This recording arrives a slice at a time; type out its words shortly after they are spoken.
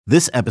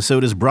This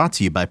episode is brought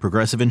to you by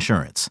Progressive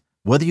Insurance.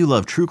 Whether you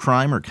love true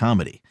crime or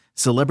comedy,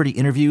 celebrity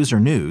interviews or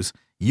news,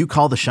 you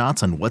call the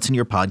shots on what's in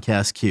your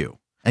podcast queue.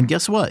 And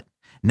guess what?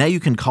 Now you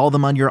can call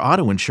them on your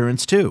auto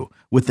insurance too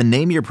with the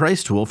Name Your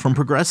Price tool from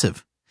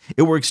Progressive.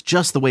 It works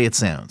just the way it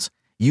sounds.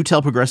 You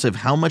tell Progressive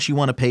how much you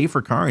want to pay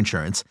for car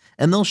insurance,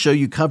 and they'll show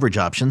you coverage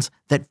options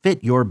that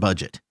fit your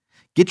budget.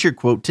 Get your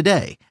quote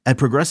today at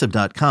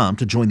Progressive.com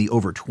to join the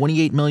over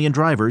 28 million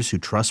drivers who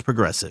trust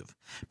Progressive.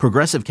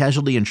 Progressive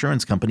Casualty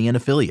Insurance Company and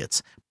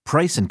Affiliates.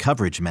 Price and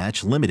coverage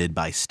match limited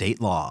by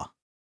state law.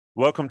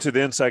 Welcome to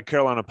the Inside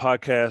Carolina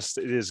podcast.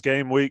 It is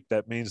game week.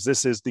 That means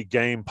this is the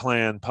Game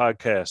Plan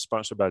podcast,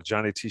 sponsored by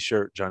Johnny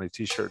T-Shirt,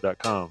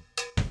 JohnnyT-Shirt.com.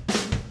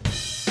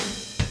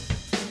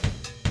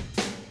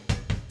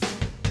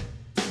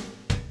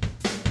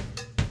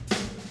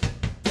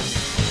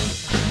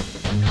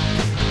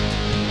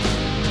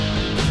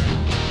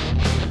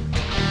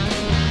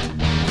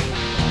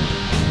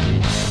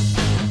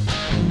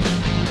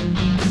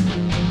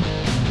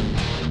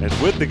 And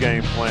with the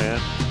game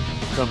plan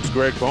comes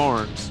Greg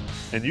Barnes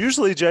and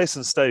usually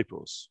Jason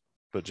Staples,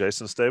 but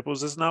Jason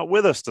Staples is not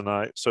with us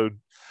tonight. So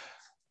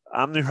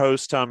I'm your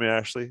host, Tommy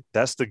Ashley.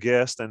 That's the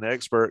guest and the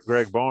expert,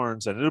 Greg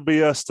Barnes, and it'll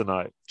be us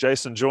tonight.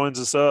 Jason joins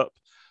us up.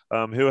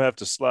 He'll have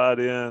to slide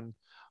in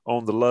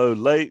on the low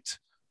late,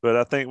 but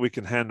I think we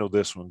can handle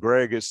this one.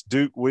 Greg, it's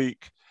Duke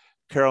week.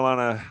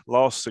 Carolina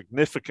lost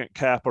significant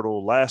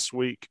capital last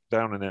week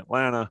down in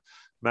Atlanta.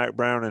 Mack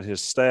Brown and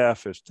his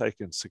staff has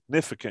taken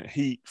significant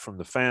heat from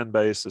the fan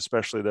base,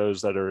 especially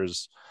those that are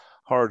as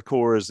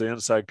hardcore as the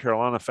Inside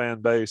Carolina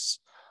fan base.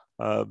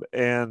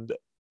 And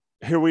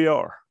here we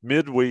are,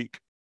 midweek,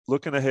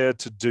 looking ahead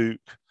to Duke.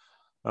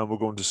 We're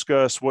going to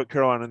discuss what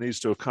Carolina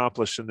needs to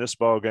accomplish in this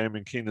ball game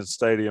in Kenan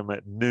Stadium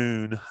at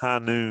noon, high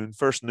noon,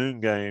 first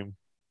noon game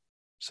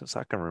since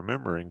I can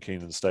remember in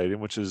Kenan Stadium,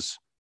 which is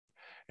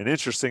an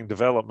interesting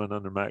development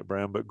under Mack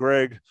Brown. But,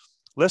 Greg,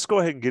 let's go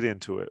ahead and get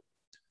into it.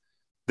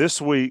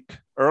 This week,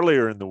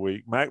 earlier in the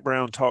week, Mack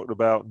Brown talked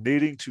about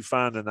needing to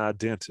find an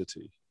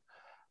identity.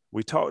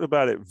 We talked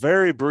about it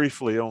very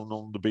briefly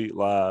on the Beat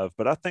Live,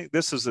 but I think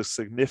this is a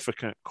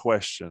significant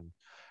question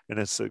and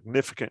a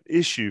significant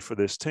issue for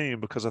this team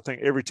because I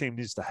think every team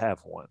needs to have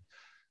one.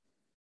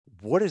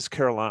 What is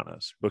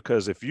Carolina's?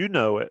 Because if you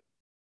know it,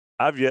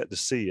 I've yet to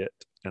see it,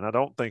 and I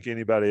don't think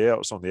anybody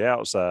else on the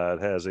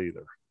outside has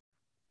either.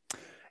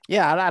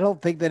 Yeah, I don't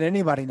think that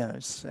anybody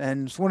knows.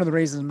 And it's one of the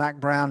reasons Mack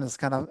Brown has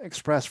kind of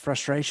expressed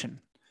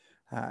frustration.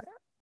 I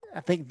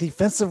think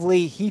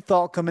defensively, he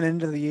thought coming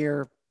into the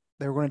year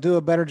they were going to do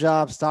a better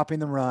job stopping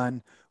the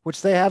run,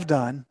 which they have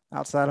done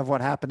outside of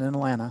what happened in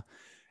Atlanta.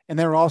 And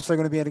they were also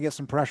going to be able to get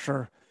some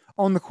pressure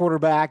on the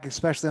quarterback,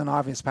 especially on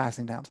obvious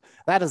passing downs.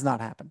 That has not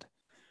happened.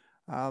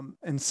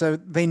 And so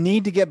they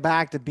need to get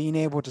back to being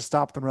able to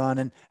stop the run.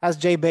 And as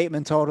Jay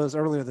Bateman told us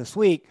earlier this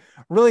week,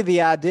 really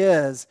the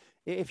idea is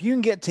if you can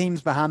get teams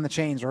behind the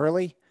chains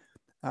early,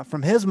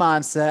 from his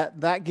mindset,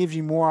 that gives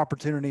you more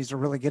opportunities to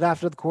really get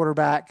after the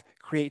quarterback,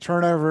 create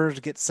turnovers,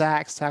 get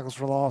sacks, tackles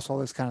for loss, all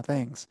those kind of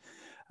things.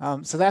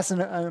 So that's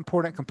an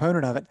important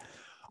component of it.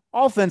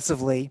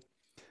 Offensively,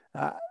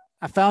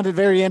 I found it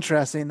very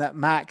interesting that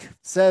Mack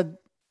said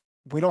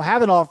we don't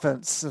have an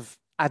offensive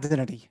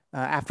identity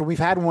after we've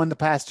had one the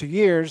past 2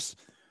 years.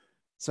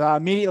 So I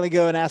immediately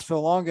go and ask Phil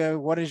Longo,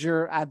 what is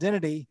your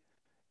identity?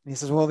 And he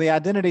says, well, the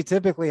identity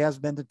typically has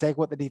been to take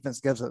what the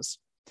defense gives us.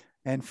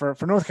 And for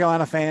North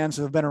Carolina fans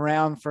who have been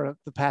around for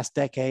the past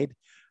decade,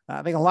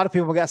 I think a lot of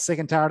people got sick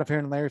and tired of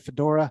hearing Larry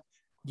Fedora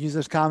use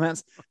those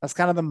comments. That's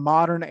kind of the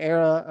modern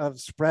era of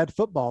spread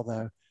football,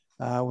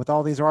 though, with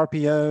all these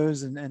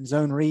RPOs and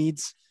zone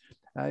reads.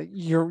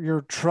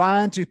 You're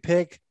trying to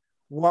pick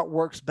what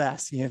works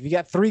best. If you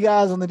got three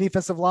guys on the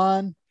defensive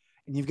line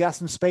and you've got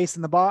some space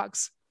in the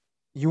box,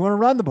 you want to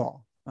run the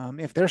ball.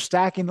 If they're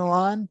stacking the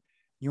line,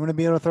 you want to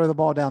be able to throw the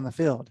ball down the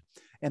field.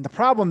 And the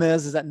problem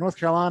is that North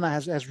Carolina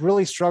has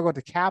really struggled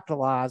to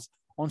capitalize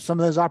on some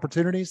of those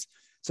opportunities.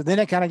 So then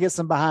it kind of gets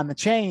them behind the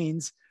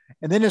chains.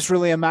 And then it's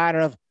really a matter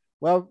of,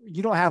 well,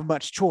 you don't have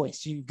much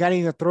choice. You've got to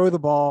either throw the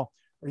ball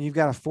or you've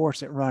got to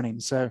force it running.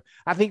 So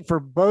I think for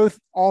both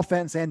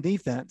offense and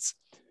defense,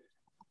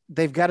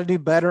 they've got to do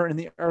better in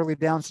the early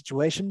down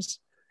situations.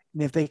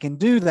 And if they can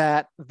do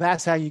that,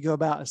 that's how you go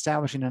about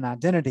establishing an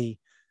identity,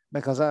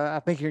 because I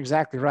think you're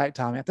exactly right,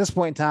 Tommy. At this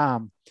point in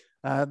time,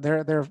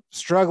 they're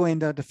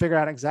struggling to figure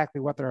out exactly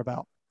what they're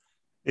about.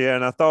 Yeah,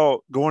 and I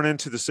thought going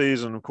into the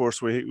season, of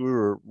course, we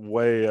were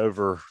way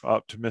over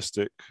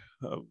optimistic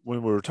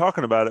when we were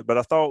talking about it. But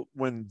I thought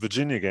when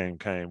Virginia game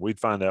came, we'd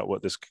find out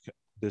what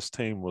this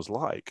team was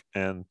like.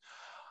 And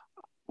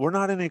we're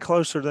not any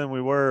closer than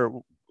we were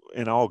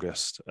in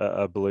August,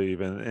 I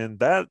believe. And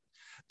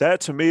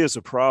that to me is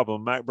a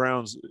problem. Mack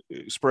Brown's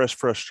expressed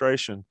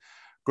frustration.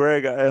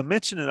 Greg, I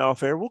mentioned it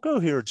off air. We'll go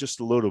here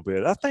just a little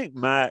bit. I think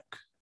Mack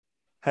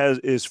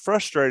is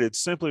frustrated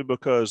simply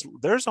because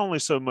there's only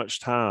so much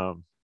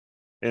time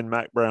in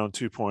Mack Brown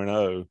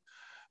 2.0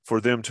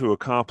 for them to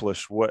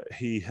accomplish what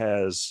he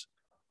has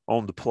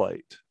on the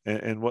plate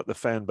and what the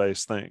fan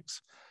base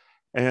thinks.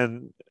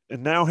 And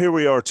now here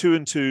we are,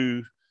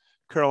 2-2.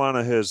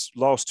 Carolina has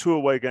lost 2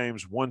 away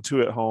games,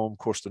 1-2 at home. Of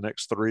course, the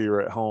next 3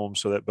 are at home,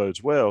 so that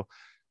bodes well.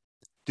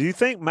 Do you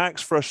think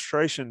Mac's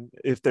frustration,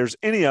 if there's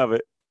any of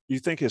it, you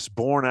think it's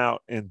borne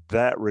out in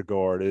that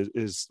regard?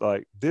 Is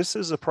like, this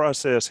is a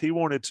process he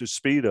wanted to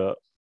speed up.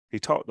 He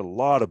talked a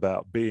lot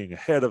about being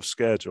ahead of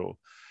schedule.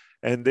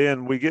 And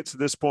then we get to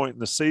this point in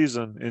the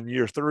season in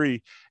year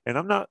 3, and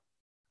I'm not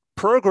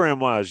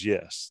program-wise,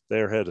 yes,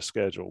 they're ahead of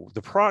schedule.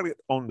 The product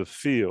on the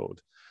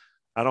field,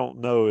 I don't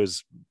know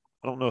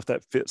if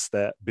that fits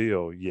that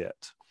bill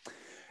yet.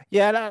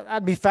 Yeah,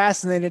 I'd be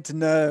fascinated to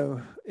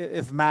know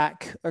if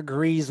Mac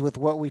agrees with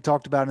what we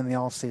talked about in the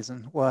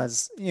offseason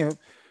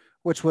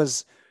which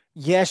was,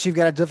 yes, you've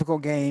got a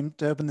difficult game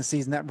to open the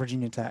season at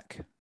Virginia Tech.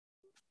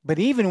 But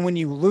even when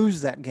you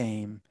lose that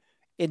game,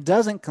 it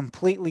doesn't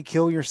completely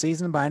kill your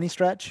season by any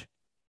stretch.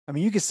 I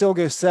mean, you could still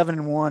go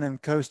 7-1 in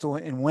Coastal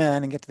and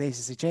win and get to the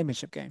ACC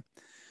championship game.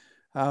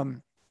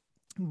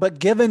 But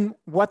given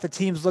what the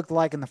teams looked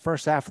like in the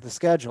first half of the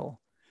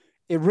schedule,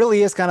 it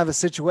really is kind of a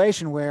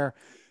situation where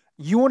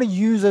you want to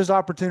use those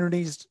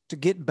opportunities to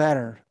get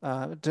better,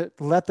 to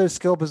let those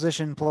skill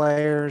position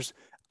players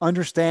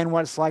understand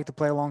what it's like to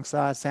play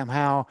alongside Sam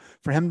Howell,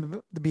 for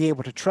him to be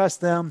able to trust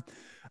them.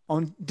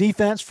 On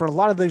defense, for a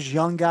lot of those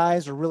young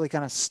guys to really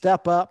kind of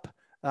step up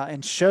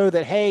and show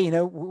that, hey,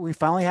 we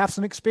finally have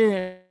some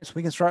experience.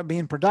 We can start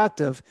being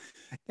productive.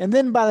 And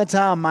then by the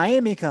time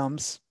Miami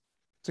comes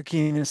to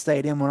Kenan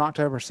Stadium on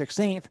October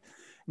 16th,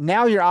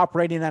 now you're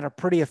operating at a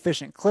pretty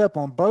efficient clip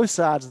on both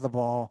sides of the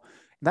ball.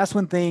 And that's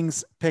when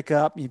things pick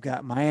up. You've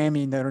got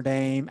Miami, Notre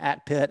Dame,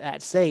 at Pitt,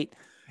 at State,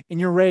 and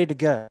you're ready to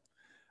go.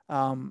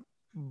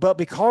 But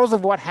because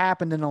of what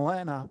happened in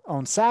Atlanta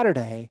on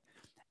Saturday,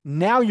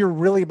 now you're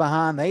really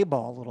behind the 8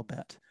 ball a little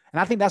bit. And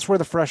I think that's where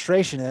the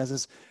frustration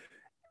is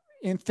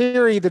in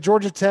theory, the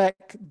Georgia Tech,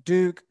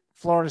 Duke,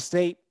 Florida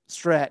State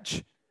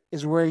stretch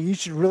is where you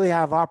should really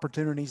have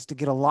opportunities to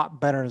get a lot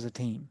better as a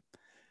team.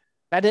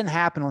 That didn't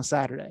happen on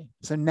Saturday.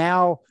 So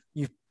now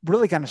you've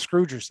really kind of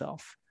screwed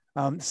yourself.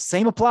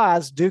 Same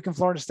applies. Duke and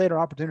Florida State are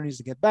opportunities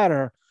to get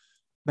better,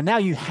 but now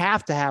you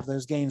have to have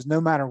those games no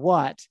matter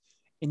what,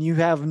 and you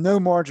have no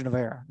margin of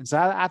error. And so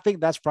I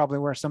think that's probably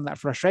where some of that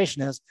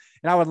frustration is.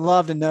 And I would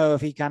love to know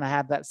if he kind of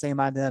had that same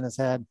idea in his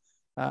head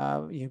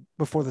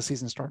before the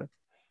season started.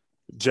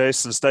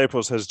 Jason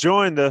Staples has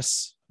joined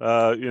us.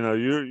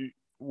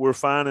 We're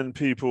finding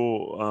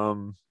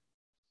people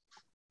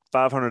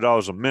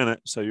 $500 a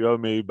minute, so you owe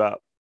me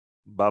about,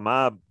 by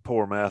my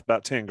poor math,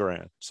 about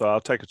 $10,000. So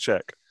I'll take a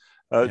check.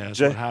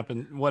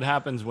 What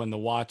happens when the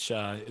watch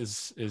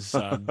is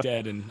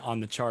dead and on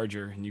the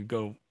charger, and you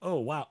go, oh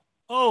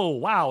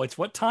wow, it's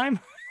what time?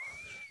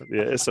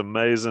 Yeah, it's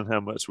amazing how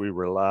much we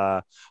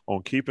rely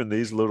on keeping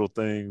these little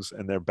things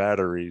and their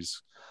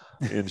batteries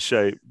in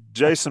shape.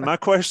 Jason, my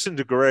question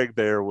to Greg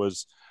there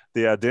was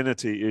the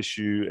identity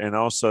issue and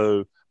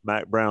also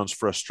Mack Brown's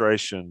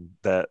frustration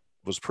that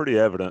was pretty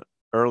evident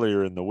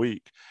earlier in the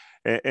week.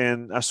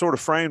 And I sort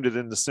of framed it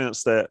in the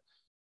sense that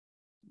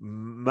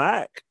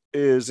Mack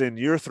is in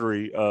year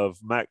 3 of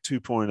Mack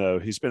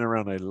 2.0. He's been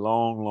around a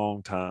long,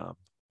 long time.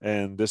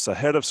 And this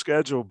ahead of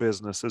schedule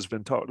business has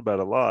been talked about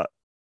a lot.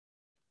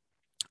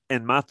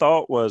 And my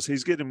thought was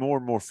he's getting more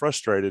and more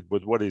frustrated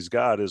with what he's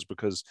got is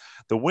because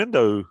the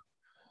window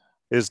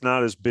is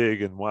not as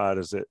big and wide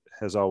as it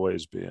has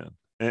always been.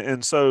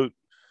 And so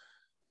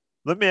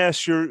let me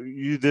ask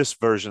you this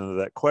version of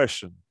that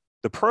question.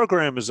 The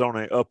program is on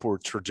an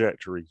upward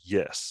trajectory,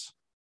 yes.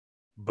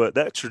 But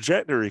that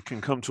trajectory can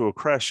come to a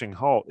crashing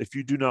halt if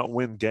you do not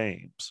win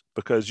games,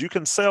 because you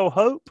can sell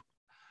hope.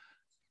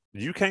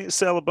 You can't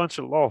sell a bunch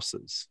of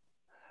losses.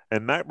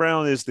 And Mack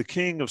Brown is the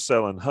king of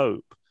selling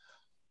hope.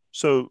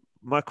 So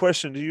my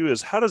question to you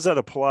is, how does that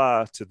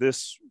apply to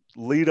this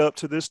lead up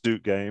to this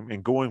Duke game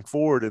and going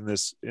forward in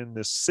this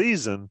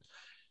season,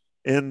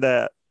 in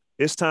that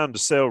it's time to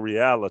sell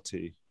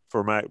reality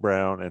for Mack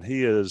Brown, and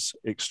he is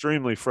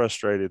extremely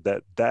frustrated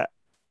that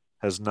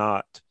has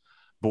not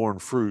borne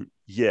fruit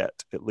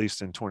yet, at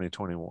least in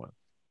 2021.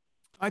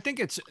 I think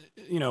it's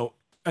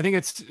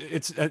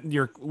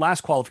your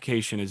last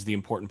qualification is the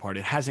important part.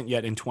 It hasn't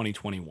yet in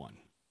 2021.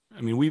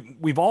 I mean,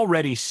 we've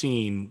already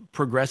seen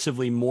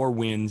progressively more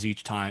wins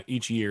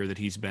each year that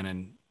he's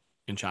been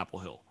in Chapel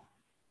Hill.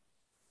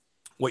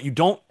 What you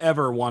don't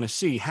ever want to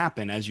see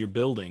happen as you're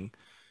building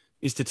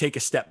is to take a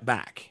step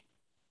back.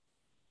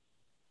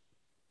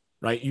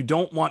 Right? You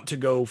don't want to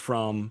go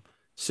from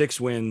 6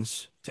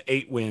 wins to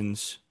 8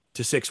 wins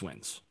to 6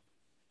 wins.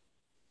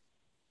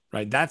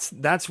 Right?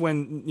 That's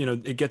when,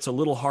 it gets a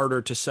little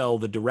harder to sell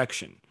the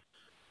direction.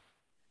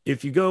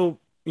 If you go,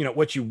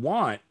 what you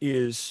want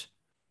is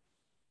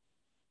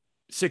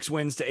 6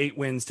 wins to 8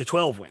 wins to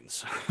 12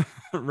 wins,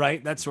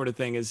 right? That sort of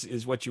thing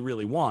is what you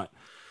really want.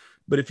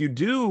 But if you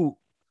do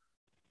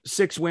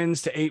 6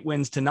 wins to 8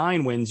 wins to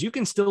 9 wins, you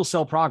can still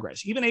sell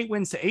progress. Even 8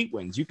 wins to 8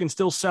 wins, you can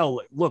still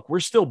sell. Look, we're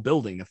still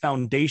building. The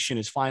foundation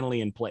is finally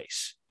in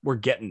place. We're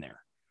getting there.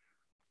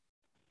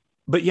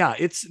 But yeah,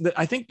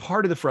 I think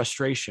part of the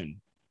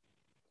frustration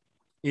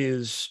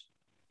is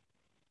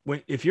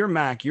if you're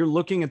Mac, you're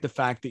looking at the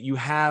fact that you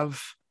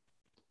have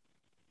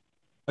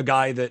a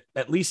guy that,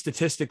 at least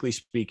statistically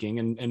speaking,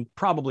 and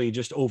probably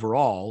just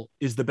overall,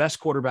 is the best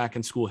quarterback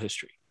in school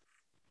history.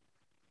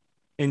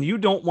 And you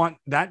don't want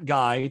that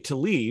guy to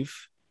leave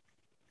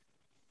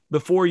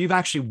before you've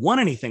actually won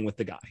anything with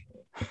the guy,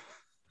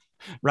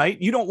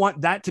 right? You don't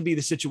want that to be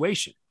the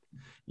situation.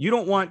 You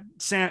don't want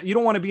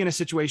to be in a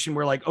situation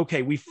where, like,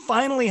 okay, we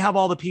finally have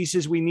all the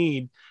pieces we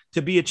need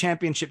to be a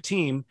championship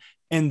team,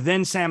 and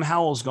then Sam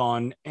Howell's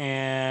gone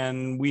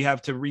and we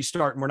have to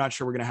restart and we're not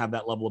sure we're going to have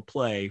that level of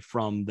play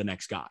from the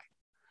next guy.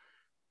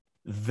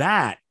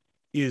 That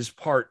is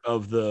part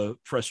of the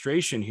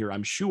frustration here,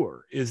 I'm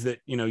sure, is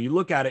that, you know, you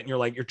look at it and you're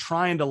like, you're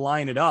trying to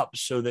line it up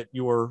so that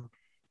your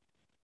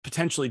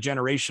potentially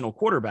generational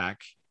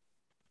quarterback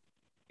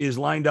is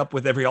lined up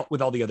with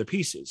all the other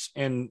pieces.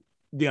 And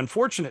the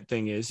unfortunate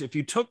thing is, if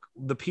you took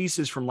the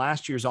pieces from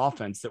last year's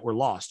offense that were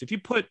lost, if you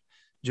put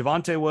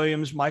Javonte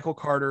Williams, Michael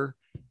Carter,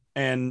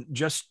 and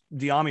just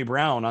De'Ami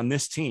Brown on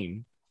this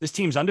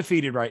team's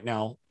undefeated right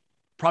now,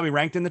 probably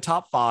ranked in the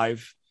top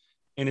 5,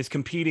 and is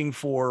competing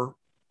for,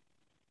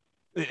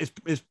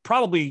 is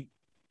probably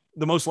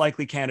the most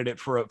likely candidate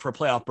for a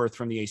playoff berth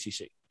from the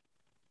ACC.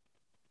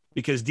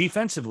 Because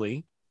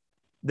defensively,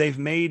 they've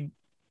made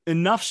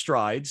enough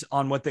strides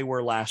on what they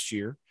were last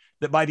year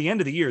that by the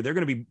end of the year, they're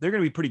going to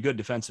be pretty good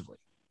defensively.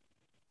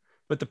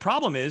 But the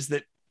problem is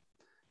that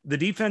the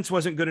defense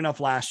wasn't good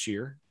enough last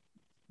year.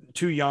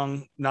 Too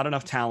young, not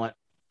enough talent.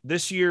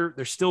 This year,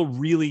 they're still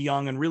really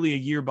young and really a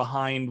year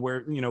behind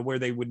where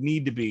they would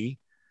need to be.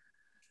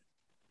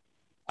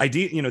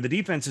 The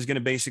defense is going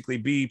to basically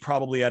be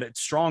probably at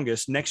its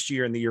strongest next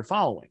year and the year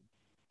following.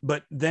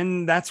 But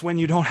then that's when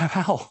you don't have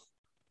Howell.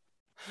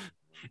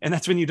 And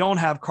that's when you don't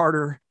have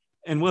Carter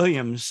and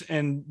Williams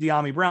and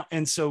De'Ami Brown.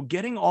 And so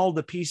getting all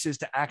the pieces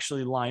to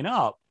actually line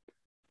up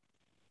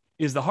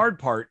is the hard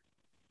part.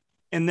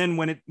 And then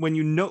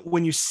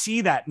when you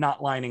see that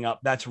not lining up,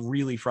 that's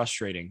really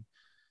frustrating,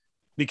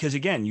 because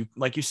again,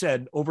 like you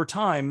said, over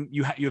time,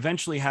 you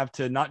eventually have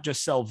to not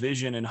just sell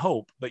vision and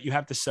hope, but you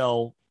have to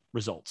sell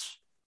results.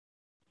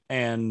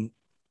 And,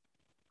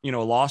 a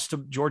loss to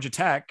Georgia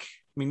Tech.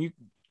 I mean, you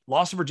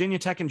lost to Virginia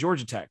Tech and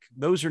Georgia Tech.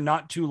 Those are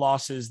not two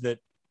losses that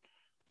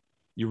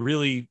you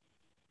really,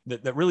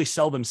 that really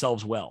sell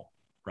themselves well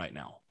right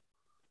now.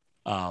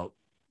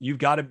 You've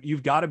got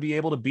to be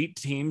able to beat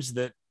teams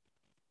that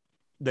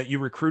you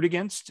recruit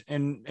against,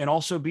 and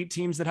also beat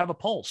teams that have a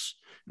pulse.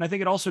 And I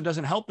think it also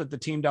doesn't help that the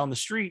team down the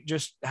street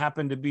just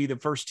happened to be the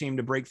first team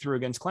to break through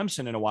against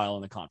Clemson in a while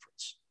in the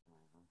conference.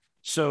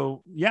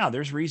 So yeah,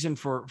 there's reason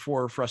for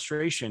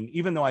frustration,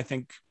 even though I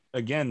think,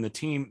 again,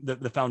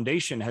 the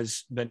foundation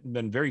has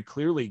been very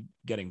clearly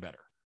getting better.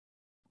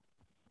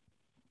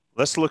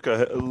 Let's look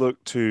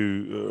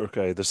to,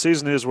 okay, the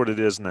season is what it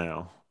is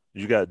now.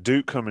 You got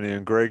Duke coming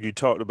in. Greg, you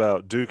talked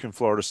about Duke and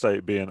Florida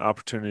State being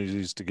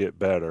opportunities to get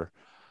better.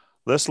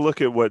 Let's look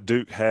at what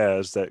Duke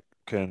has that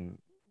can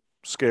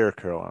scare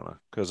Carolina,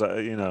 because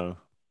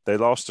they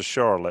lost to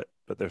Charlotte,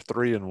 but they're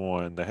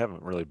 3-1. They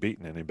haven't really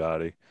beaten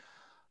anybody,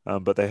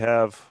 but they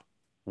have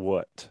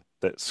what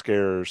that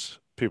scares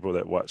people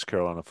that watch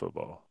Carolina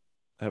football.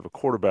 They have a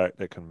quarterback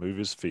that can move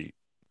his feet.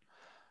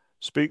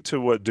 Speak to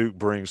what Duke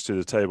brings to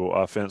the table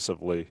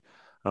offensively,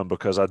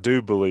 because I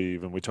do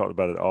believe, and we talked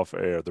about it off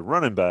air, the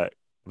running back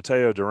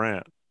Mateo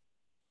Durant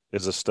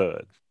is a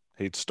stud.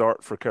 He'd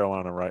start for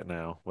Carolina right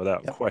now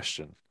without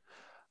question.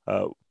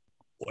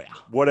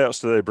 What else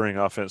do they bring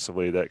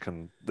offensively that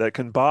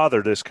can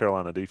bother this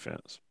Carolina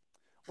defense?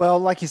 Well,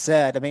 like you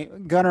said, I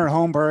mean, Gunnar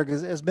Holmberg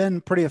has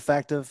been pretty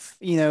effective,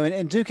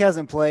 and Duke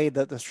hasn't played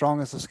the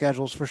strongest of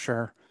schedules for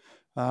sure.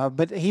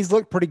 But he's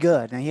looked pretty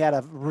good. And he had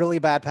a really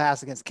bad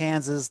pass against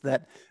Kansas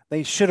that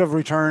they should have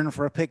returned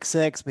for a pick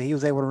 6, but he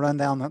was able to run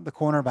down the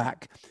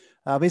cornerback.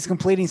 But he's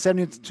completing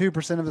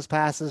 72% of his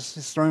passes.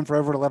 He's thrown for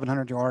over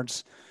 1,100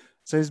 yards.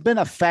 So he's been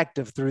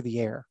effective through the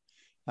air.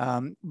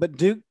 But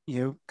Duke,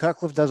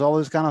 Cutcliffe does all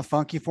those kind of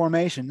funky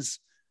formations,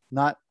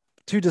 not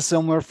too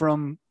dissimilar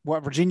from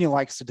what Virginia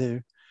likes to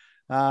do.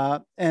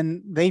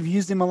 And they've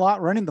used him a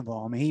lot running the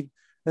ball. I mean,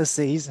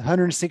 he's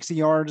 160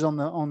 yards on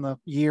the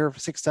year,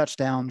 6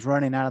 touchdowns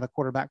running out of the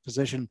quarterback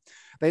position.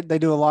 They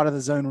do a lot of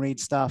the zone read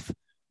stuff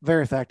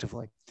very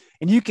effectively.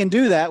 And you can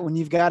do that when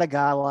you've got a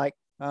guy like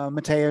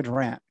Mateo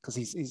Durant, because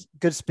he's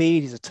good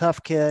speed. He's a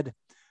tough kid.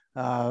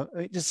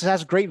 He just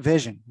has great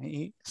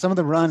vision. Some of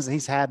the runs that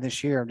he's had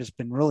this year have just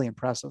been really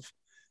impressive.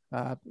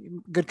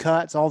 Good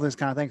cuts, all those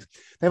kind of things.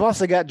 They've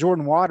also got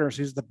Jordan Waters,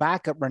 who's the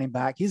backup running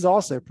back. He's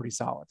also pretty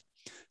solid.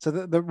 So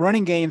the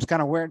running game's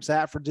kind of where it's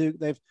at for Duke.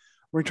 They've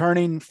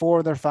returning 4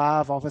 of their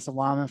 5 offensive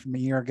linemen from a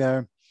year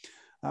ago.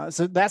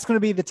 So that's going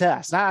to be the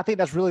test. Now, I think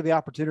that's really the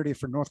opportunity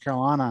for North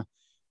Carolina.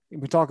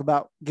 We talk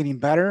about getting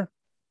better.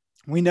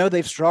 We know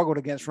they've struggled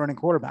against running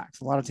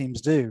quarterbacks. A lot of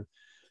teams do.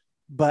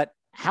 But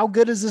how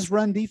good is this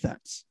run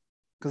defense?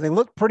 Because they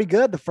looked pretty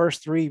good the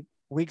first 3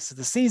 weeks of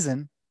the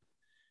season.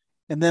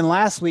 And then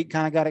last week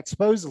kind of got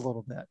exposed a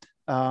little bit.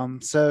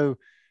 So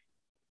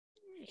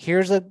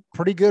here's a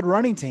pretty good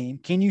running team.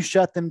 Can you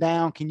shut them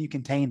down? Can you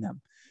contain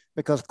them?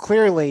 because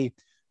clearly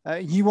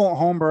you want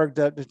Holmberg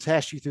to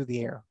test you through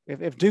the air.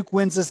 If Duke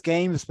wins this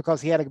game, it's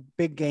because he had a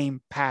big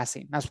game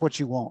passing. That's what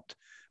you want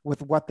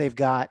with what they've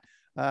got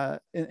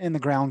in the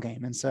ground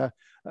game. And so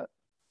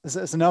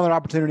it's another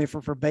opportunity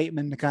for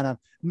Bateman to kind of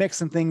mix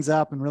some things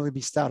up and really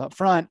be stout up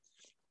front,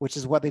 which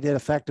is what they did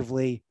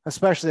effectively,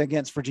 especially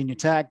against Virginia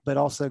Tech, but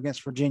also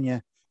against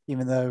Virginia,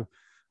 even though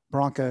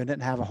Bronco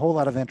didn't have a whole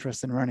lot of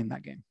interest in running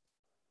that game.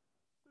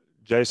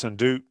 Jason,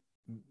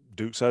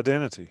 Duke's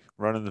identity,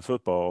 running the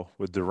football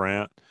with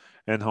Durant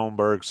and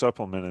Holmberg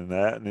supplementing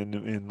that. And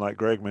in like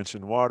Greg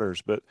mentioned,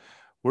 Waters. But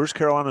where's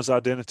Carolina's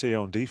identity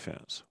on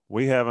defense?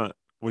 We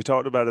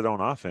talked about it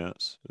on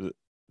offense.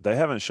 They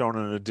haven't shown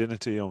an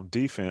identity on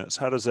defense.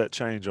 How does that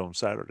change on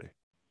Saturday?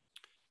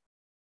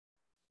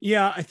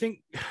 Yeah, I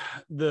think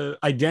the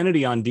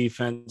identity on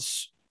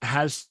defense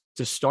has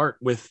to start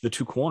with the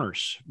two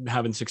corners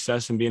having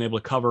success and being able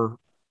to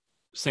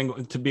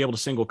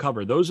single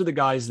cover. Those are the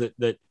guys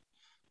that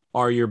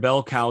are your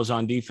bell cows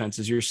on defense,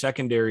 is your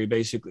secondary,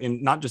 basically,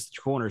 and not just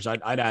the corners.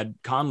 I'd add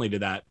Conley to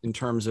that in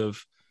terms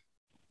of,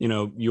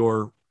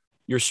 your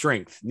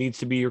strength needs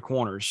to be your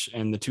corners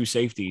and the two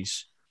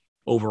safeties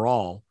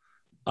overall.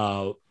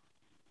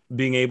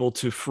 Being able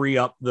to free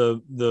up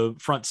the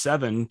front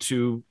seven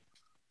to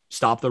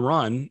stop the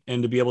run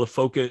and to be able to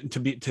focus, to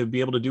be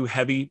able to do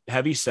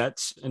heavy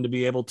sets and to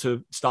be able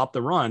to stop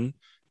the run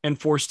and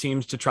force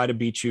teams to try to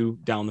beat you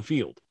down the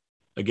field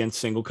against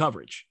single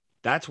coverage.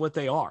 That's what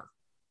they are.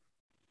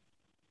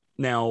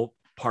 Now,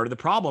 part of the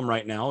problem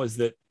right now is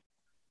that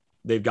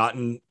they've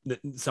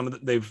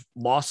they've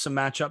lost some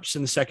matchups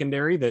in the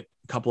secondary, that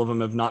a couple of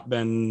them have not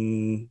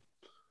been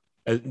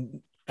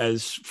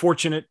as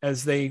fortunate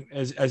as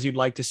you'd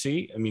like to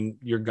see. I mean,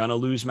 you're going to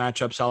lose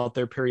matchups out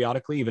there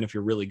periodically, even if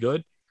you're really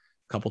good.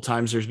 A couple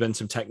times there's been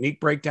some technique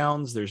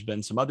breakdowns. There's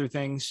been some other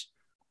things,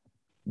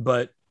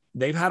 but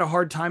they've had a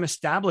hard time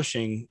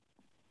establishing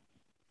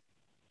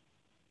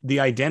the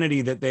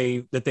identity that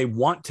they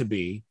want to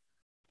be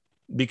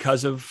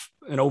because of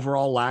an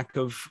overall lack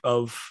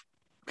of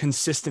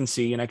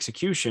consistency and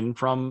execution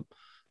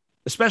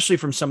especially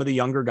from some of the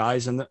younger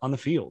guys on the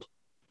field.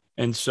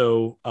 And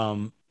so,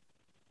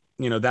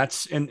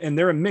 that's, and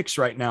they're a mix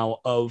right now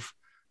of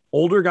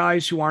older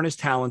guys who aren't as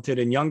talented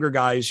and younger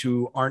guys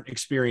who aren't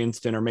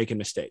experienced and are making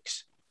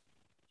mistakes.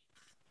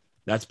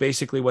 That's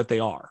basically what they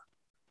are.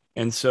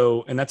 And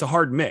so, and that's a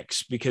hard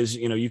mix because,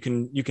 you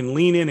can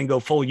lean in and go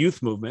full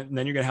youth movement, and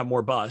then you're going to have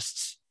more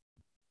busts.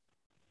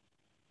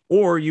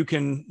 Or you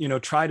can,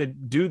 try to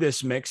do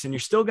this mix and you're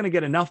still going to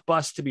get enough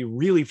busts to be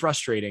really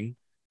frustrating,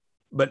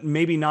 but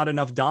maybe not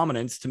enough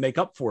dominance to make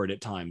up for it at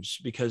times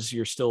because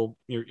you're still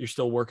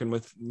working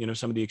with,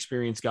 some of the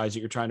experienced guys that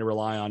you're trying to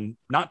rely on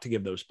not to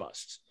give those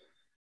busts.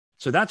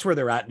 So that's where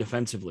they're at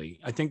defensively.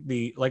 I think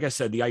like I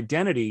said, the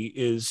identity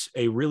is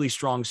a really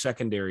strong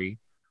secondary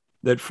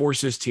that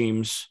forces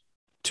teams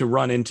to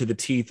run into the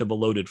teeth of a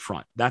loaded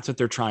front. That's what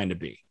they're trying to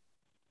be.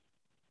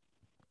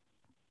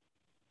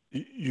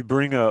 You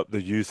bring up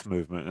the youth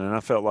movement, and I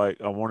felt like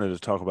I wanted to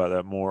talk about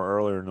that more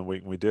earlier in the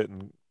week, and we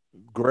didn't.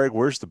 Greg,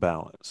 where's the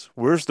balance?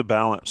 Where's the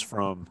balance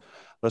from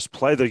let's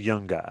play the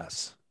young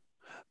guys?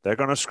 They're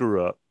going to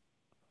screw up,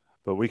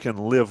 but we can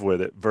live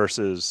with it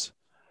versus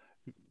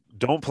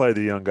don't play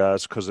the young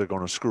guys because they're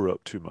going to screw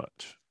up too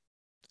much.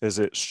 Is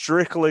it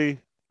strictly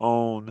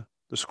on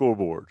the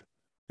scoreboard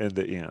in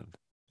the end?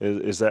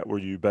 Is that where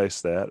you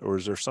base that, or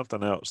is there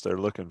something else they're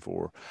looking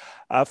for?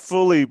 I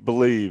fully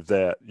believe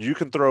that you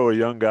can throw a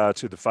young guy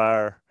to the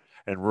fire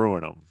and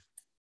ruin them.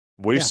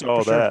 We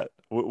saw that.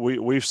 Sure.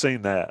 We've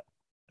seen that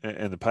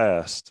in the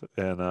past,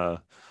 and I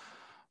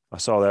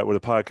saw that with a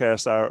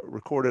podcast I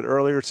recorded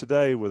earlier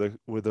today with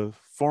a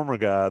former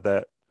guy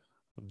that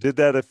did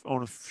that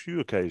on a few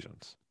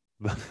occasions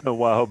a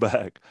while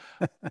back.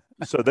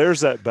 So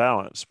there's that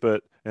balance,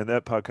 and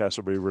that podcast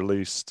will be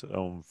released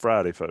on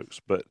Friday,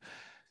 folks. But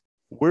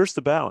where's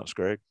the balance,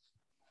 Greg?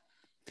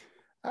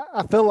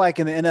 I feel like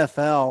in the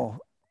NFL,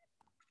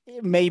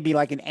 it may be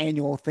like an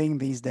annual thing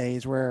these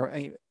days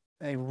where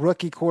a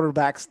rookie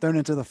quarterback's thrown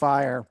into the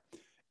fire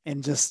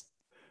and just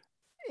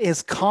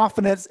his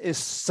confidence is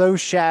so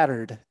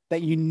shattered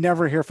that you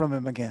never hear from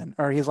him again,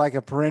 or he's like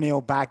a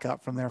perennial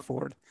backup from there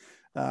forward.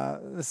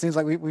 It seems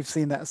like we've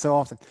seen that so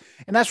often.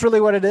 And that's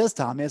really what it is,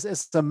 Tom.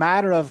 It's a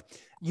matter of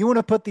you want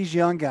to put these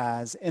young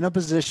guys in a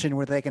position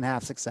where they can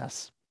have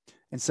success.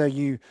 And so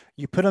you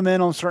put them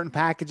in on certain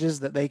packages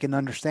that they can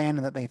understand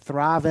and that they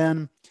thrive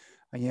in.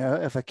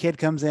 If a kid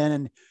comes in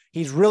and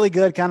he's really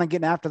good kind of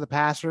getting after the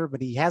passer,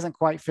 but he hasn't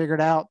quite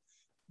figured out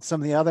some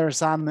of the other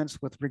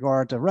assignments with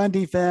regard to run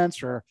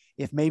defense, or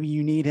if maybe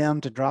you need him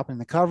to drop in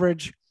the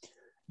coverage,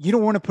 you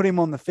don't want to put him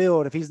on the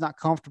field if he's not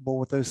comfortable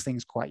with those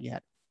things quite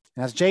yet.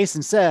 And as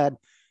Jason said,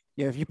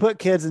 if you put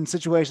kids in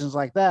situations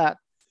like that,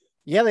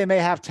 they may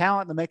have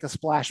talent to make a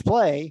splash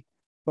play,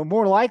 but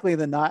more likely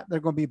than not, they're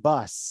going to be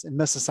busts and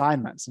miss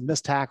assignments and miss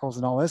tackles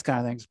and all those kind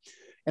of things.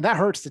 And that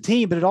hurts the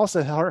team, but it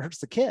also hurts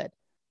the kid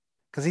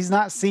because he's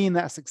not seeing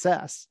that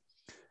success.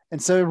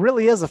 And so it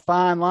really is a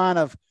fine line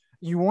of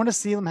you want to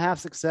see them have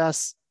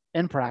success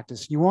in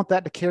practice. You want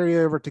that to carry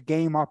over to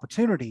game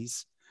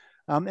opportunities.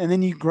 And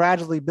then you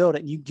gradually build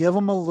it. You give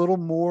them a little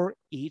more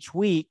each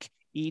week,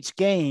 each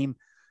game,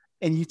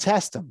 and you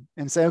test them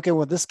and say, okay,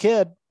 well, this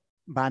kid,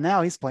 by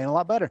now, he's playing a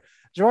lot better.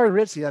 Jahari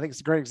Ritchie, I think, is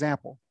a great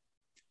example.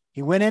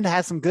 He went in,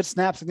 had some good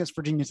snaps against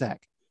Virginia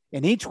Tech.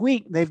 And each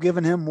week, they've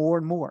given him more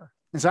and more.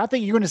 And so I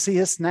think you're going to see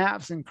his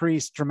snaps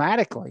increase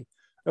dramatically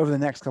over the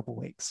next couple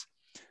of weeks.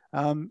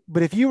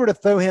 But if you were to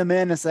throw him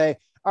in and say,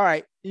 all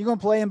right, you're going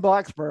to play in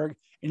Blacksburg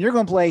and you're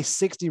going to play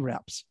 60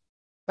 reps,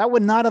 that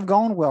would not have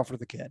gone well for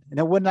the kid. And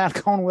it would not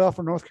have gone well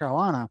for North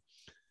Carolina.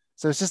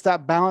 So it's just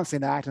that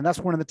balancing act. And that's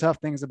one of the tough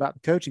things about the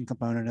coaching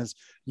component is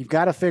you've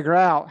got to figure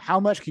out how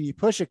much can you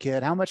push a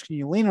kid? How much can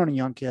you lean on a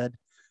young kid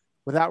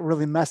without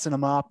really messing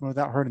them up and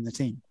without hurting the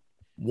team?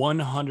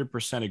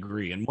 100%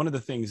 agree. And one of the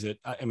things that,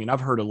 I mean,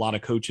 I've heard a lot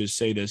of coaches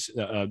say this,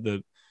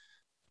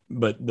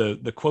 but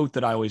the quote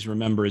that I always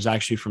remember is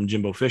actually from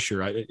Jimbo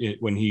Fisher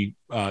when he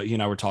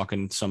and I were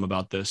talking some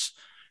about this,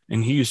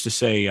 and he used to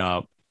say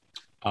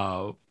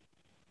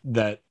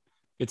that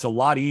it's a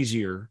lot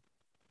easier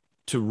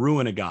to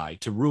ruin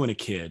a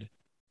kid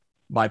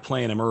by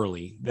playing him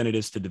early than it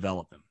is to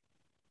develop him.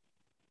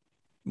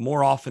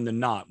 More often than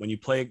not, when you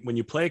play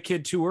a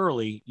kid too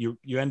early,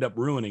 you end up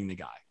ruining the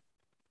guy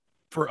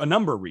for a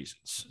number of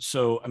reasons.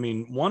 So, I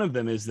mean, one of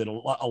them is that a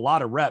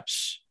lot of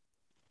reps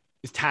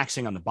is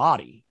taxing on the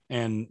body.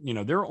 And, you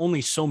know, there are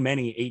only so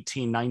many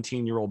 18,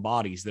 19-year-old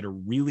bodies that are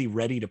really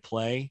ready to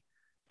play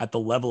at the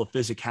level of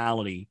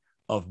physicality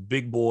of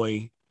big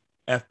boy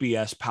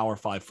FBS Power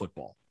 5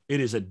 football. It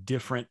is a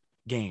different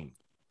game.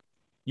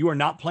 You are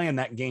not playing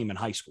that game in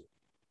high school.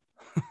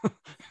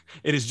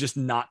 It is just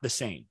not the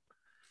same.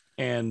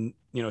 And,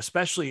 you know,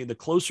 especially the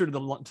closer to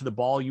the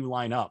ball you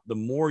line up, the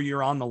more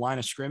you're on the line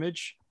of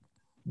scrimmage,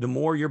 the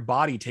more your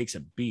body takes a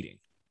beating.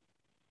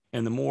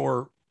 And the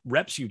more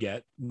reps you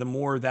get, the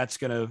more that's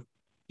going to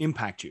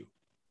impact you.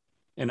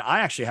 And I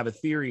actually have a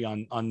theory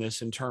on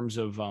this in terms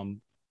of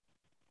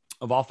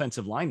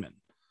offensive linemen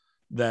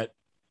that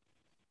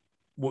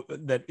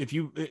if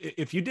you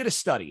did a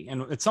study,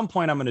 and at some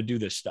point I'm going to do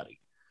this study,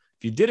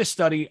 if you did a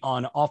study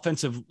on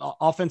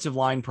offensive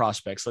line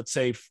prospects, let's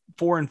say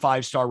 4 and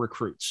 5 star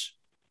recruits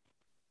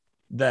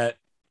that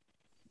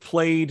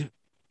played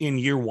in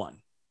year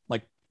one,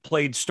 like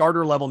played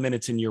starter level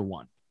minutes in year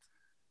one,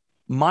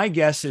 my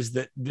guess is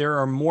that there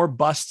are more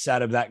busts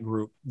out of that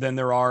group than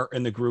there are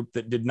in the group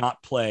that did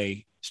not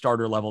play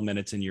starter level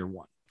minutes in year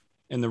one.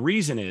 And the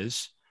reason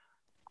is,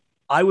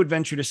 I would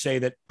venture to say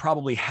that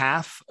probably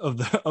half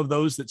of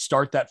those that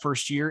start that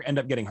first year end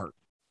up getting hurt.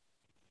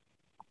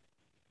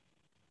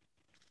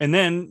 And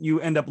then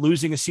you end up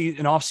losing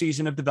an off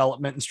season of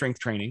development and strength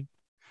training.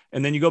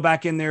 And then you go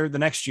back in there the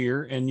next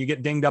year and you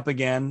get dinged up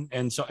again.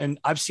 And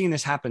I've seen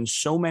this happen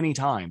so many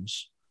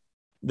times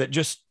that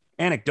just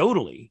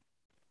anecdotally,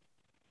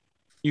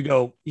 you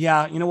go,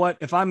 yeah, you know what?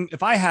 If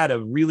I had a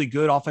really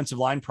good offensive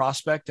line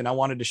prospect and I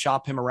wanted to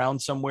shop him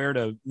around somewhere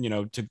to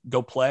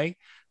go play,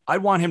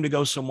 I'd want him to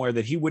go somewhere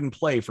that he wouldn't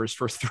play for his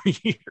first 3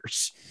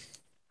 years,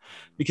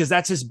 because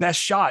that's his best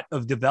shot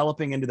of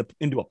developing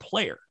into a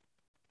player.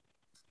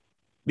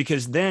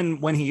 Because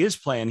then when he is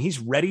playing, he's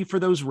ready for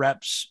those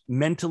reps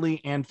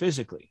mentally and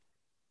physically.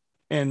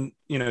 And,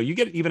 you know, you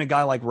get even a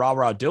guy like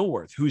Ra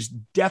Dilworth, who's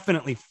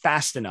definitely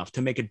fast enough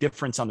to make a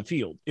difference on the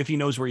field if he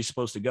knows where he's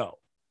supposed to go.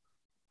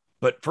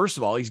 But first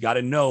of all, he's got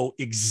to know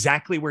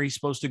exactly where he's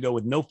supposed to go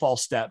with no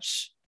false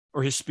steps,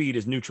 or his speed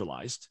is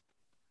neutralized.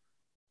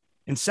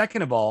 And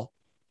second of all,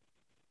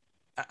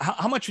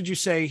 how much would you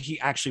say he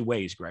actually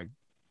weighs, Greg?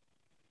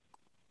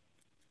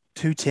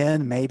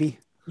 210, maybe.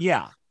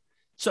 Yeah.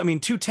 So, I mean,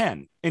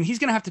 210. And he's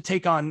going to have to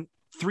take on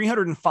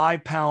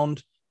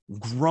 305-pound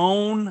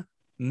grown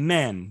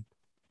men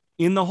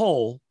in the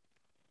hole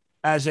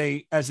as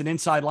an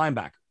inside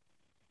linebacker.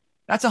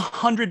 That's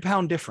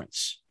 100-pound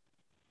difference.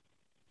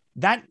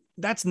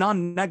 That's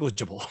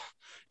non-negligible.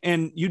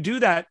 And you do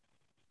that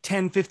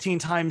 10, 15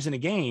 times in a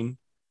game.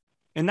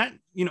 And that,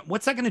 you know,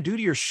 what's that going to do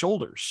to your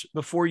shoulders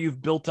before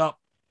you've built up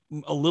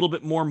a little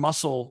bit more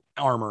muscle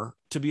armor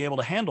to be able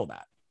to handle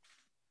that?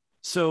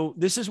 So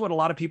this is what a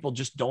lot of people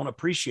just don't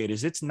appreciate,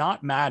 is it's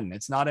not Madden.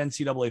 It's not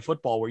NCAA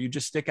football where you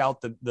just stick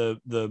out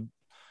the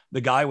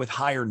guy with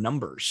higher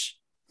numbers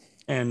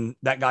and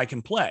that guy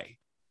can play.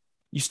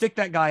 You stick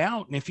that guy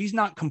out, and if he's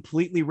not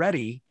completely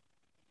ready,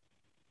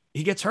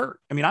 he gets hurt.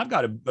 I mean, I've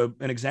got an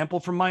example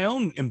from my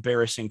own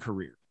embarrassing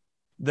career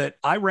that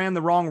I ran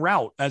the wrong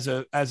route as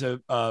a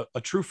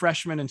true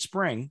freshman in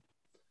spring.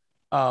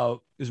 It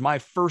was my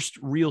first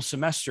real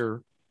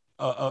semester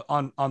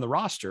on the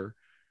roster.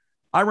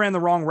 I ran the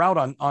wrong route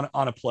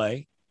on a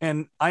play,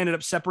 and I ended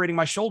up separating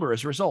my shoulder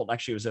as a result.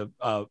 Actually, it was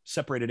a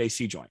separated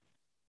AC joint,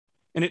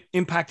 and it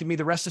impacted me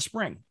the rest of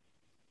spring.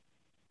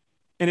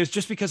 And it's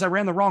just because I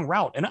ran the wrong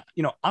route. And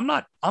you know, I'm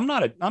not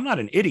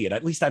an idiot.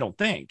 At least I don't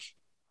think.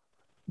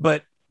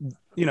 But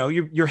you know,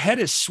 your head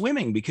is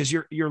swimming because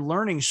you're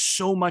learning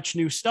so much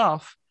new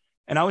stuff.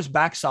 And I was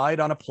backside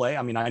on a play.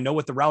 I mean, I know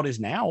what the route is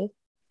now.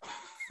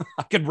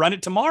 I could run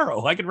it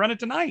tomorrow. I could run it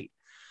tonight.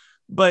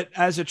 But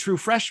as a true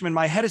freshman,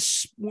 my head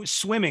is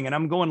swimming and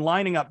I'm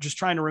lining up, just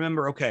trying to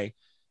remember, okay,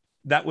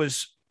 that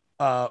was,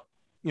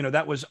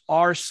 that was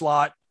our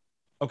slot.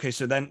 Okay.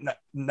 So then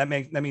that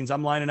means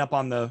I'm lining up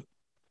on the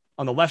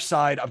left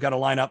side. I've got to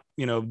line up,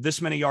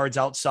 this many yards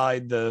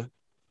outside the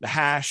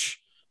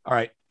hash. All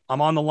right.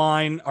 I'm on the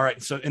line. All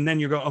right. So, and then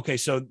you're going, okay.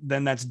 So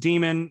then that's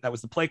Demon. That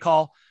was the play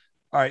call.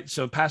 All right.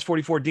 So pass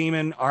 44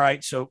 Demon. All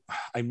right. So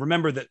I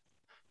remember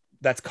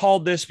that's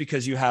called this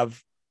because you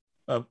have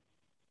a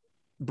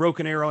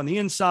broken arrow on the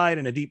inside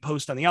and a deep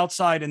post on the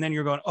outside. And then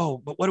you're going, oh,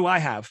 but what do I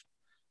have?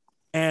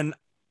 And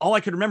all I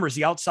could remember is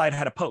the outside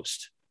had a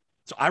post.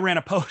 So I ran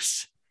a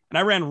post and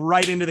I ran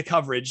right into the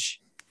coverage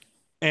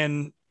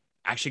and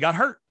actually got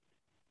hurt.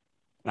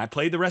 And I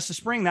played the rest of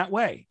spring that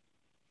way.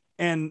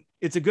 And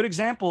it's a good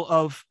example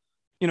of,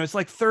 it's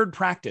like third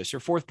practice or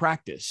fourth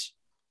practice.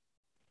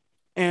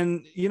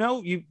 And,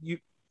 you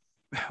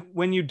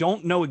when you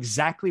don't know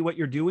exactly what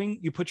you're doing,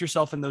 you put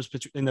yourself in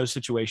those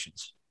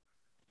situations.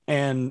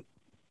 And,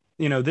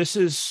 this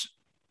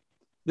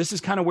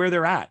is kind of where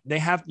they're at.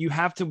 You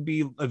have to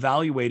be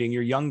evaluating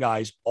your young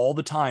guys all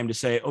the time to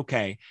say,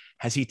 okay,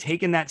 has he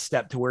taken that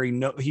step to where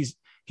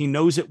he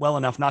knows it well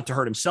enough not to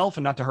hurt himself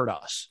and not to hurt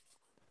us?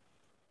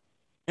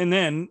 And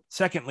then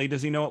secondly,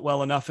 does he know it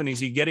well enough? And is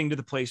he getting to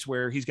the place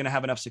where he's going to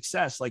have enough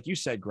success, like you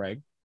said,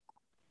 Greg,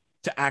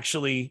 to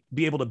actually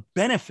be able to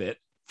benefit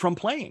from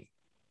playing?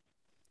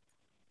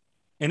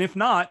 And if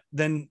not,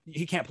 then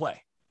he can't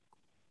play.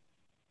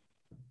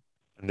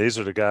 And these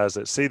are the guys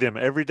that see them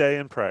every day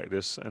in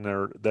practice and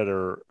that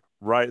are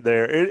right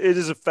there. It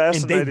is a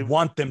fascinating. And they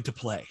want them to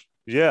play.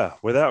 Yeah,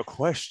 without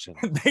question.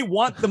 They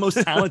want the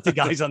most talented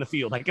guys on the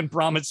field. I can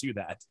promise you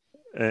that.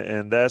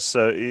 And that's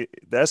an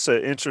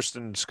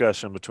interesting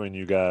discussion between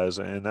you guys.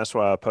 And that's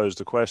why I posed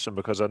the question,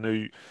 because I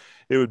knew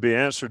it would be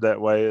answered that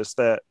way. It's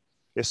that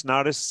it's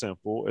not as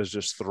simple as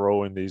just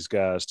throwing these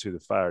guys to the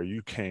fire.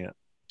 You can't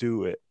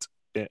do it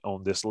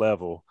on this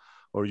level,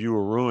 or you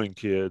will ruin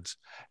kids.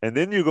 And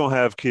then you're going to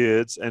have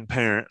kids and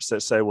parents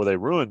that say, well, they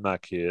ruined my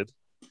kid.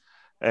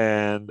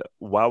 And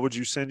why would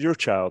you send your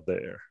child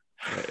there?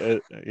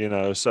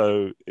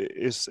 So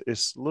it's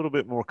a little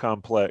bit more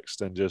complex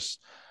than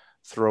just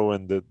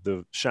throwing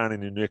the shiny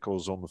new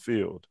nickels on the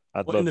field.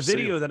 In the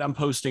video that I'm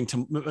posting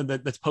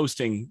that's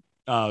posting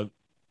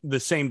the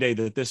same day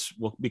that this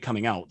will be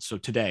coming out, so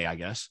today, I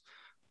guess,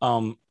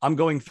 I'm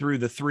going through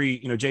the three.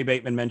 Jay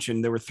Bateman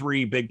mentioned there were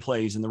three big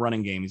plays in the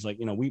running game. He's like,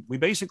 we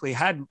basically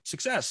had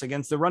success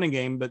against the running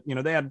game, but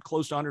they had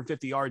close to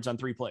 150 yards on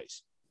 3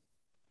 plays.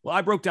 Well,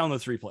 I broke down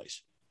those 3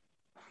 plays,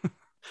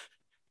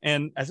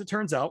 and as it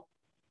turns out,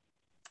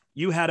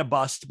 you had a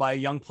bust by a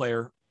young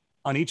player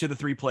on each of the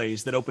 3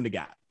 plays that opened a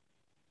gap.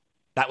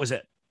 That was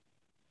it.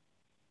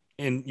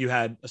 And you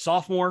had a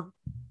sophomore,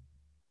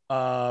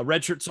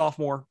 redshirt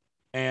sophomore,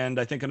 and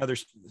I think another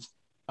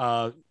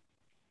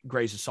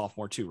Gray's a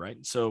sophomore too, right?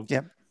 So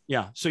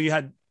yeah. So you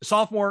had a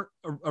sophomore,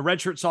 a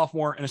redshirt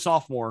sophomore, and a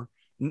sophomore,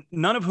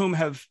 none of whom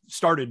have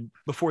started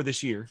before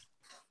this year,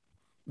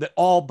 that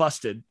all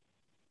busted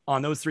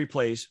on those 3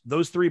 plays.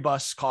 Those 3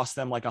 busts cost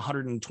them like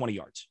 120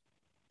 yards.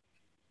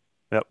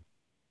 Yep.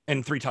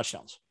 And 3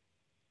 touchdowns.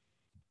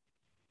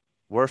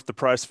 Worth the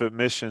price of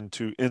admission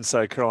to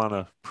Inside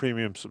Carolina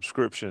premium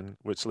subscription,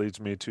 which leads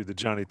me to the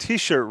Johnny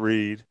T-shirt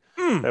read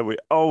that we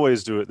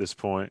always do at this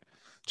point.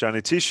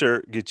 Johnny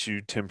T-shirt gets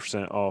you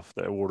 10% off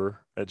the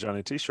order at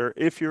Johnny T-shirt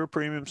if you're a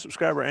premium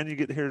subscriber, and you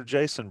get to hear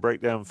Jason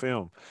break down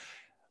film.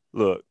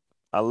 Look,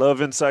 I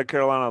love Inside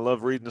Carolina. I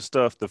love reading the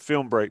stuff. The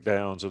film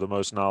breakdowns are the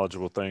most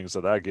knowledgeable things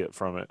that I get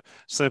from it,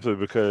 simply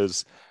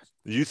because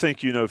you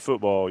think you know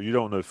football. You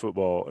don't know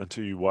football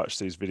until you watch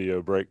these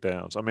video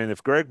breakdowns. I mean,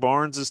 if Greg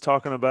Barnes is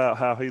talking about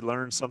how he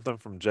learned something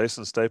from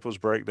Jason Staples'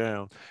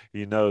 breakdown,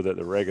 you know that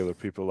the regular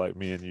people like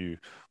me and you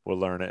will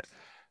learn it.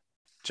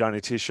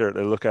 Johnny T-shirt,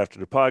 they look after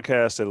the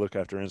podcast. They look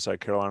after Inside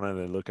Carolina.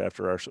 They look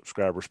after our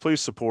subscribers.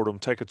 Please support them.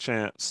 Take a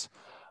chance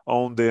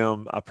on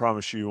them. I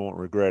promise you won't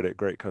regret it.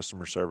 Great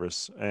customer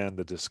service and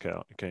the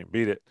discount. You can't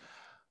beat it.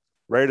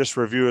 Rate us,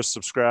 review us,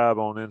 subscribe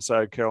on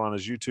Inside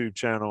Carolina's YouTube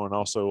channel and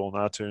also on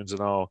iTunes and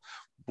all.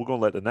 We're going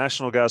to let the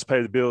national guys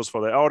pay the bills for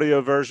the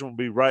audio version. We'll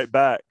be right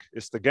back.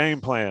 It's the game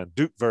plan,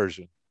 Duke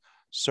version.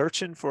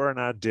 Searching for an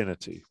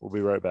identity. We'll be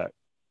right back.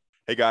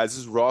 Hey guys, this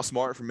is Ross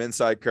Martin from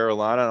Inside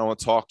Carolina, and I want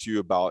to talk to you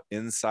about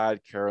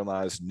Inside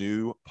Carolina's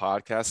new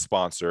podcast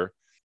sponsor.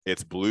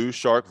 It's Blue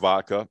Shark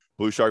Vodka.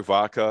 Blue Shark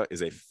Vodka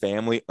is a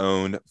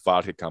family-owned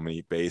vodka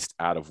company based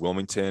out of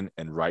Wilmington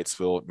and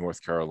Wrightsville,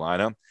 North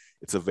Carolina.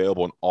 It's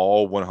available in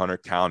all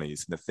 100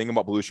 counties. And the thing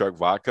about Blue Shark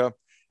Vodka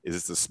is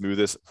it's the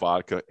smoothest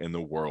vodka in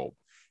the world.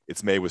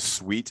 It's made with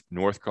sweet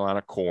North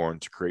Carolina corn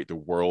to create the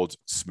world's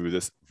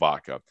smoothest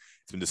vodka.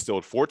 It's been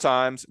distilled 4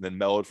 times and then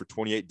mellowed for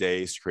 28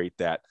 days to create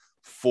that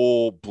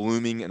full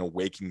blooming and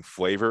awakening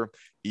flavor.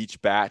 Each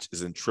batch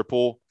is in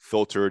triple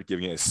filtered,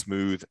 giving it a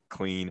smooth,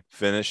 clean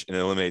finish, and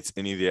it eliminates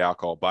any of the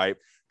alcohol bite.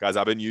 Guys,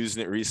 I've been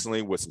using it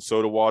recently with some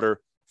soda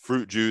water,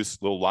 fruit juice,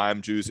 little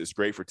lime juice. It's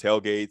great for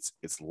tailgates.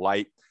 It's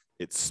light,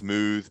 it's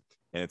smooth,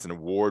 and it's an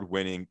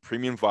award-winning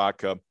premium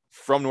vodka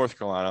from North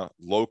Carolina,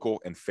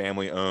 local and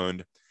family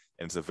owned.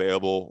 And it's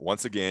available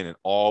once again in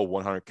all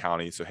 100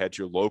 counties. So head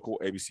to your local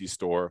ABC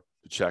store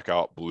to check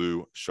out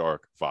Blue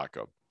Shark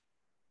Vodka.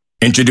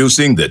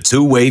 Introducing the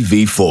Two-Way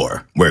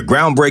V4, where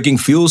groundbreaking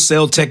fuel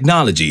cell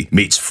technology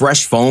meets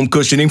fresh foam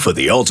cushioning for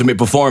the ultimate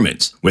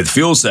performance. With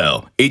Fuel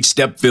Cell, each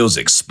step feels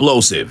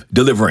explosive,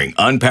 delivering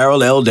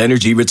unparalleled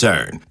energy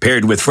return.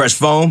 Paired with fresh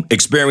foam,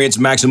 experience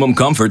maximum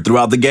comfort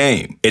throughout the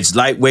game. Its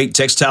lightweight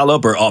textile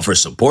upper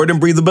offers support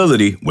and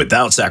breathability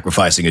without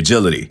sacrificing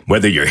agility.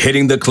 Whether you're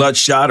hitting the clutch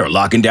shot or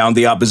locking down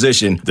the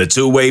opposition, the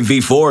Two-Way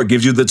V4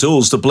 gives you the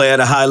tools to play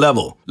at a high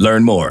level.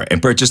 Learn more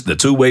and purchase the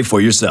Two-Way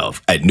for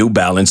yourself at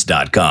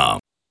newbalance.com.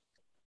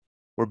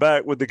 We're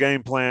back with the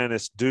game plan.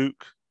 It's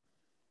Duke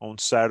on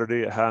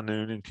Saturday at high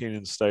noon in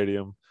Kenan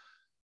Stadium.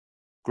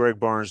 Greg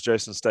Barnes,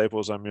 Jason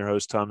Staples. I'm your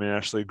host, Tommy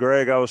Ashley.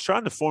 Greg, I was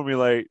trying to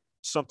formulate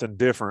something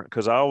different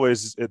because I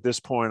always, at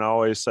this point, I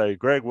always say,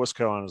 Greg, what's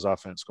Carolina's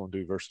offense going to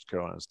do versus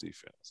Carolina's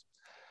defense?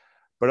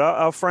 But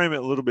I'll frame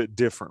it a little bit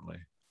differently.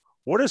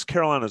 What is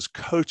Carolina's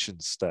coaching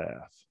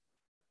staff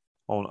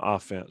on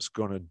offense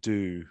going to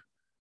do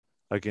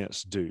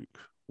against Duke?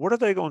 What are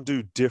they going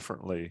to do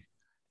differently,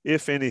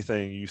 if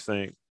anything, you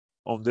think,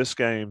 on this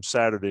game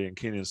Saturday in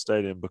Kenan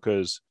Stadium?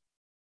 Because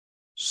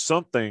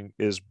something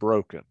is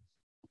broken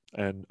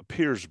and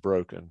appears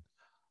broken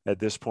at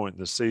this point in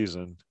the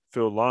season.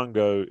 Phil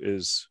Longo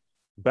is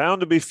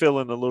bound to be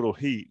feeling a little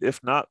heat,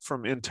 if not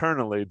from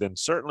internally, then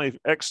certainly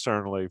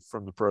externally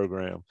from the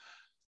program.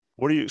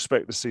 What do you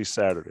expect to see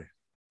Saturday?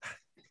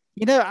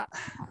 I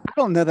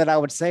don't know that I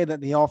would say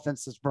that the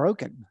offense is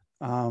broken.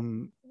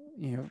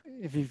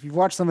 If you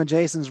watch some of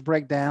Jason's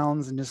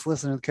breakdowns and just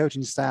listen to the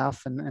coaching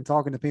staff and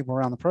talking to people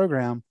around the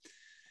program,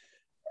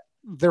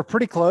 they're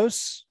pretty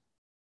close,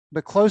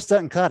 but close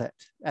doesn't cut it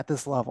at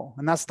this level.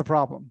 And that's the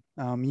problem.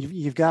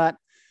 You've got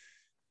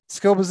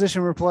skill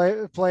position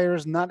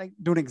players not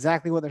doing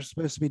exactly what they're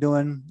supposed to be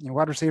doing.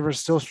 Wide receivers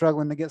still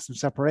struggling to get some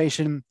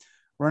separation.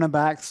 Running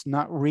backs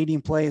not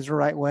reading plays the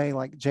right way,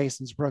 like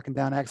Jason's broken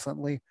down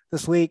excellently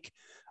this week.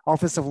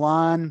 Offensive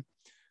line,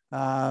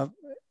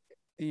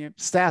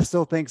 staff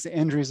still thinks the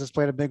injuries has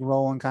played a big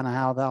role in kind of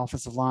how the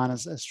offensive line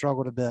has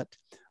struggled a bit,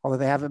 although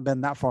they haven't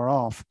been that far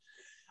off.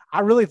 I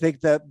really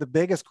think that the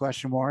biggest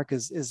question mark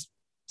is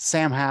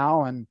Sam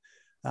Howell.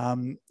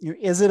 And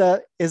is it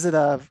a,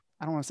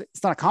 I don't want to say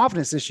it's not a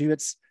confidence issue.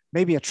 It's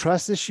maybe a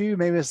trust issue.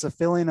 Maybe it's a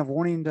feeling of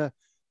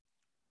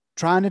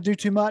trying to do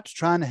too much,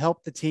 trying to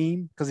help the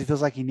team because he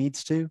feels like he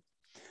needs to.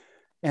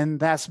 And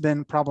that's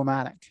been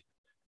problematic.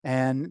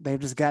 And they've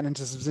just gotten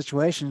into some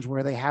situations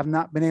where they have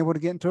not been able to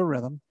get into a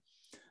rhythm.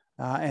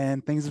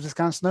 And things have just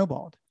kind of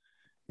snowballed.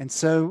 And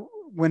so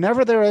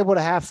whenever they're able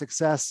to have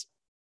success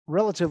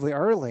relatively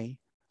early,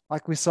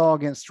 like we saw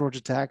against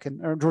Georgia Tech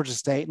or Georgia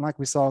State, and like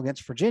we saw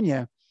against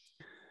Virginia,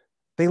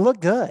 they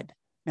look good.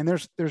 And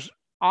there's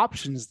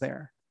options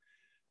there.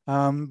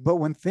 But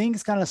when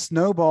things kind of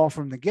snowball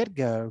from the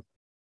get-go,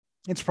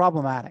 it's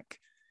problematic.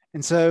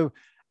 And so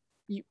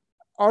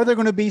are there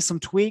going to be some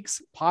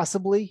tweaks?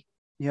 Possibly.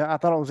 I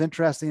thought it was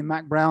interesting.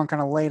 Mack Brown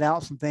kind of laid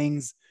out some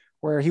things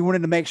where he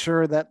wanted to make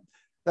sure that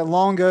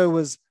Longo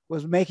was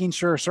making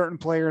sure certain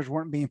players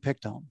weren't being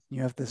picked on.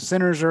 If the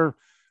centers are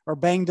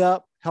banged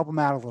up, help them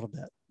out a little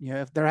bit.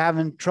 If they're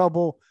having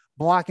trouble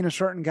blocking a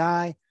certain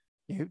guy,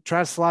 try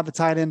to slide the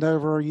tight end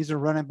over or use a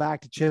running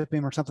back to chip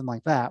him or something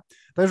like that.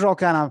 Those are all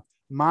kind of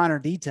minor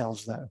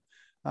details though.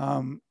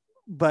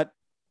 But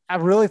I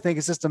really think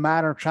it's just a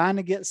matter of trying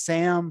to get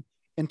Sam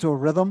into a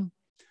rhythm.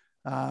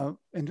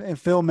 And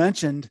Phil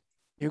mentioned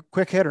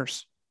quick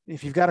hitters.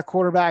 If you've got a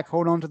quarterback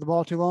hold on to the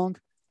ball too long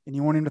and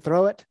you want him to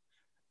throw it,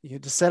 you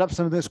just set up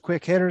some of those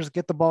quick hitters,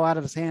 get the ball out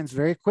of his hands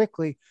very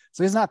quickly.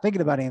 So he's not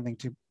thinking about anything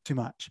too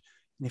much.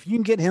 And if you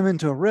can get him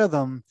into a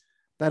rhythm,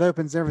 that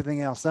opens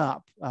everything else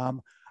up.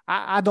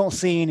 I don't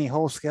see any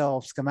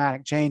whole-scale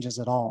schematic changes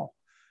at all.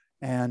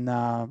 And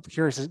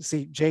curious to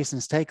see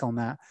Jason's take on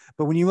that.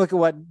 But when you look at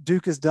what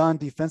Duke has done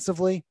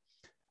defensively,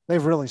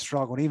 they've really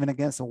struggled, even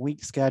against a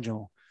weak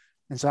schedule.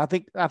 And so I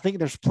think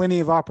there's plenty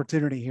of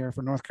opportunity here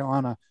for North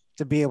Carolina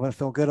to be able to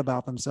feel good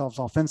about themselves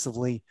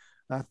offensively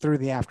through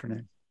the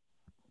afternoon.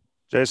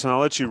 Jason, I'll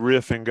let you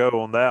riff and go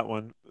on that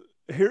one.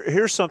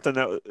 Here's something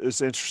that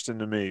is interesting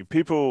to me.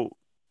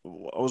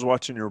 I was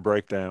watching your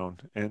breakdown,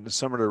 and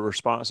some of the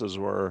responses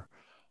were,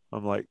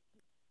 I'm like,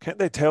 can't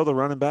they tell the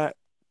running back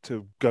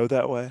to go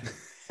that way?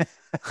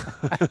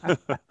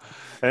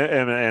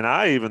 and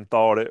I even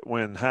thought it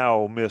when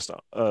Howell missed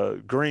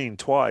Green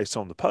twice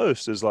on the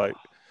post is like,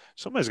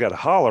 somebody's got to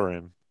holler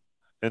him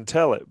and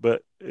tell it,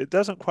 but it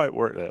doesn't quite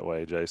work that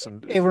way,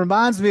 Jason. It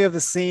reminds me of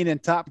the scene in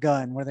Top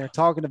Gun where they're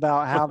talking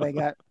about how they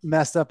got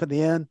messed up at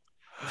the end.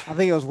 I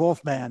think it was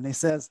Wolfman. He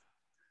says,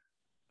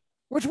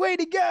 "Which way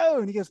to go?"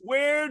 And he goes,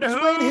 "Where'd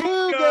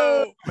who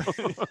go?"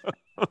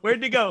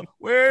 Where'd he go?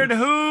 Where'd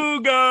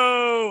who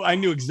go? I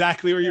knew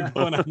exactly where you're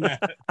going on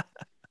that.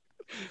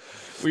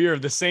 We are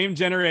of the same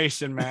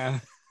generation,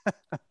 man.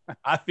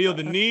 I feel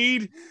the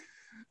need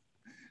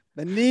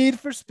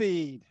for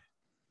speed.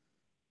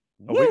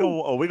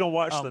 Are we gonna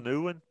watch the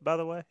new one, by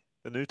the way?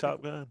 The new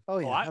Top Gun. Oh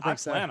yeah, Oh, I I think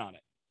so. plan on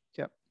it.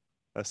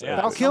 That's Yeah.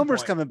 Val epic. some Kilmer's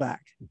point. coming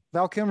back.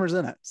 Val Kilmer's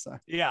in it. So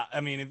Yeah, I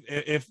mean,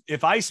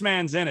 if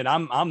Iceman's in it,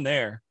 I'm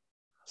there.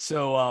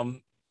 So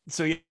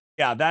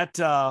yeah, that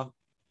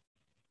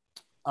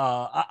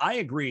I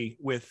agree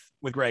with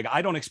Greg.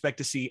 I don't expect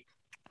to see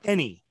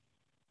any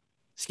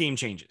scheme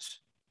changes.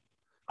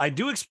 I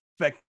do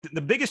expect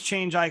the biggest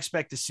change I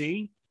expect to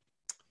see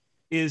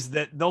is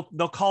that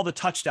they'll call the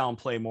touchdown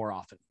play more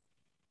often.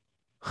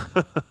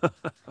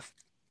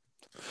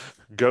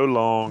 Go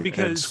long and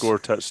Because- score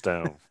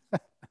touchdown.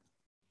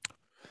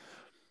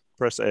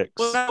 Press X.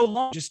 Well, not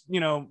long, just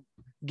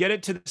get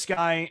it to this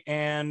guy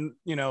and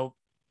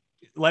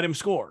let him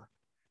score.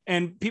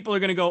 And people are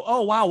going to go,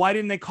 oh wow, why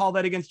didn't they call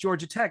that against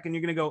Georgia Tech? And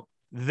you're going to go,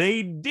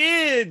 they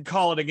did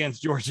call it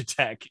against Georgia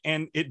Tech,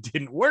 and it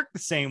didn't work the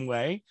same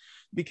way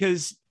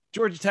because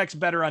Georgia Tech's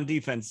better on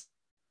defense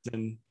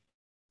than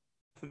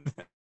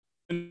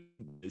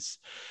this.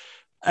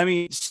 I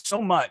mean,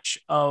 so much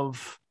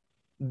of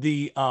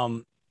the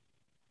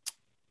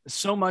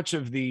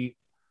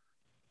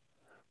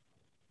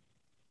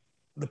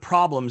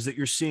problems that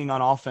you're seeing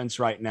on offense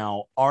right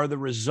now are the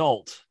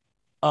result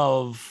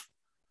of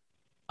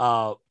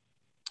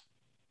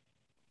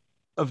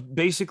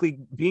basically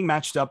being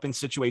matched up in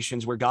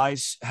situations where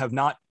guys have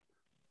not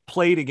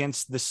played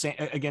against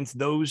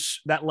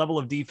that level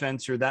of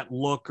defense or that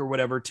look or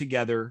whatever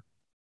together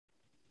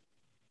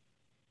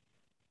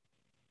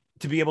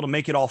to be able to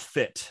make it all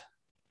fit,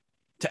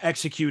 to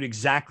execute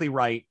exactly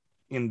right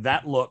in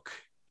that look,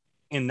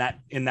 in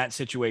that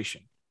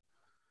situation.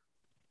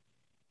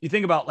 You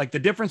think about like the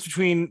difference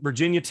between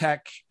Virginia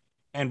Tech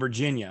and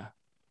Virginia,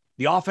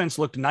 the offense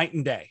looked night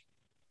and day.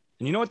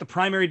 And you know what the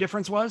primary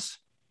difference was?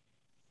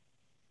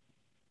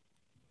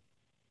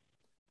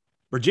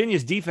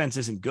 Virginia's defense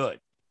isn't good.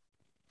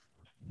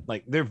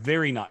 Like they're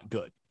very not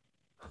good.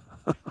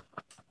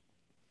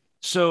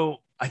 So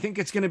I think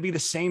it's going to be the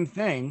same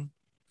thing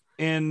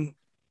in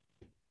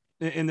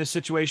this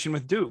situation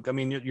with Duke. I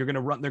mean, they're going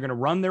to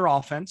run their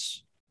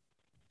offense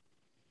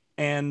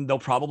and they'll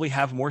probably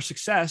have more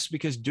success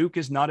because Duke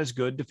is not as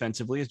good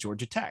defensively as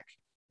Georgia Tech.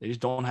 They just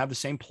don't have the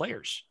same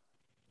players.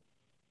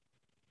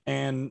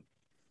 And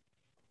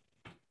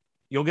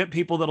you'll get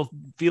people that'll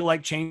feel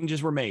like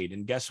changes were made.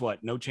 And guess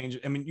what? No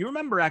changes. I mean, you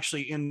remember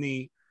actually in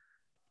the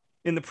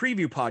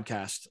preview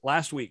podcast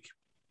last week,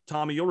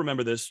 Tommy, you'll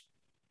remember this.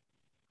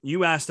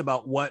 You asked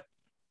about what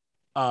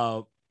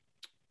had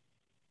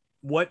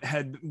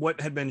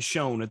been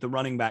shown at the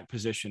running back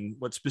position,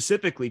 what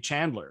specifically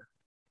Chandler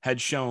had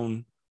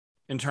shown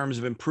in terms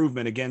of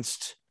improvement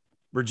against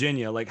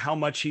Virginia, like how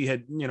much he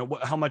had,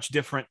 how much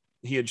different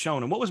he had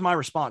shown. And what was my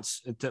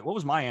response? What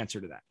was my answer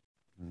to that?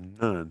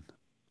 None.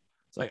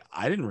 It's like,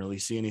 I didn't really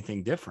see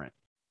anything different.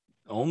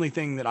 The only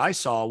thing that I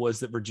saw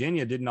was that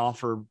Virginia didn't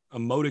offer a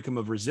modicum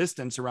of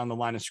resistance around the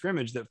line of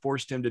scrimmage that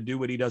forced him to do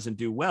what he doesn't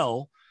do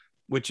well,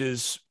 which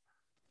is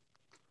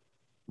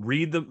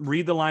read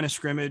the line of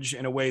scrimmage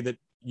in a way that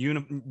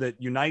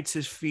unites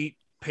his feet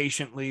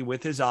patiently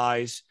with his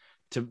eyes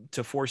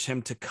to force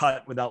him to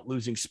cut without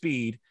losing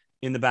speed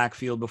in the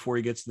backfield before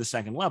he gets to the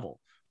second level.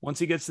 Once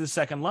he gets to the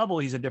second level,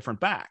 he's a different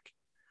back.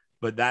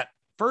 But that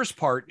first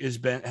part has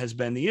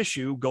been the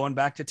issue going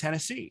back to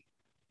Tennessee.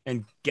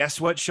 And guess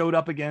what showed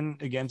up again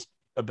against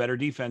a better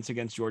defense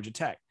against Georgia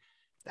Tech?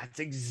 That's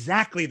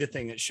exactly the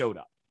thing that showed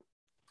up,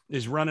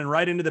 is running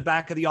right into the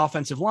back of the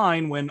offensive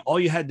line when all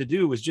you had to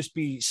do was just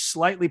be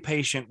slightly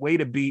patient,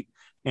 wait a beat,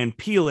 and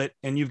peel it,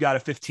 and you've got a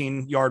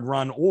 15-yard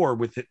run, or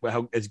with it,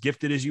 as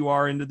gifted as you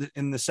are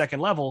in the second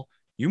level,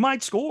 you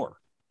might score.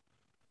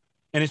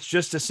 And it's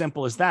just as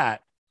simple as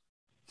that.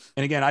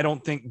 And again, I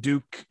don't think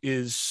Duke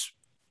is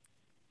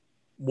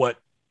what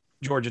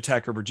Georgia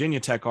Tech or Virginia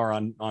Tech are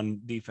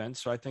on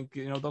defense. So I think,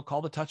 they'll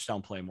call the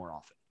touchdown play more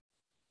often.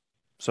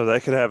 So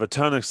they could have a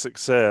ton of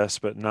success,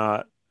 but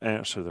not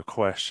answer the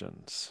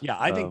questions. Yeah,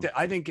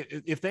 I think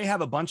if they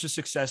have a bunch of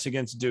success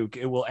against Duke,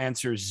 it will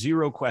answer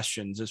zero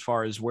questions as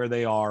far as where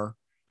they are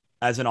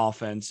as an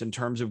offense in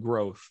terms of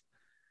growth.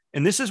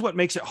 And this is what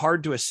makes it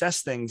hard to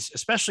assess things,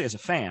 especially as a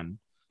fan,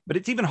 but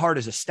it's even hard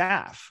as a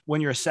staff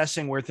when you're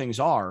assessing where things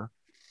are,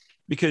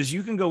 because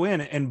you can go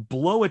in and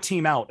blow a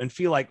team out and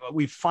feel like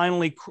we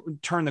finally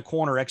turned the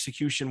corner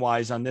execution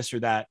wise on this or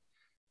that.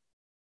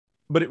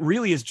 But it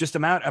really is just a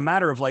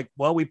matter of like,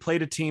 well, we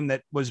played a team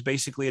that was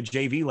basically a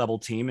JV level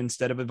team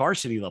instead of a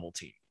varsity level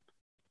team.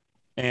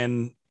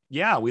 And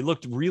yeah, we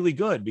looked really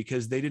good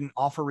because they didn't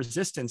offer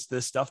resistance to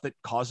the stuff that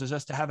causes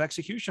us to have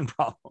execution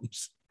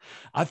problems.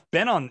 I've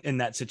been in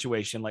that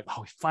situation, like,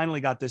 oh, we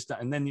finally got this done.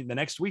 And then the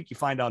next week you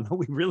find out, no,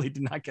 we really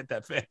did not get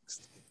that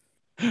fixed.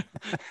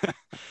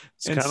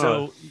 And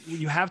so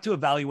you have to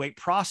evaluate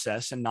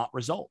process and not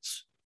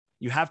results.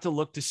 You have to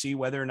look to see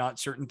whether or not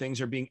certain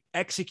things are being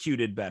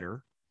executed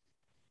better,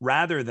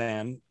 rather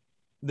than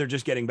they're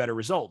just getting better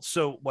results.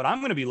 So what I'm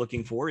going to be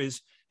looking for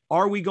is,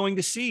 are we going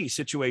to see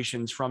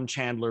situations from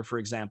Chandler, for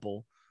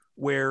example,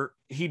 where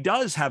he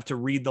does have to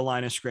read the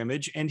line of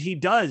scrimmage and he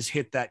does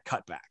hit that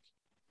cutback?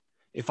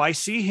 If I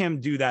see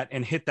him do that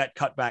and hit that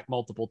cutback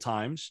multiple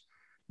times,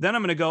 then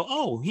I'm going to go,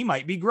 oh, he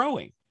might be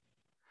growing.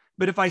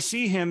 But if I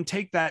see him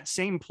take that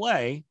same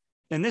play,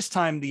 and this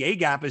time the A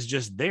gap is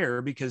just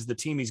there because the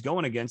team he's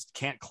going against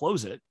can't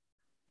close it,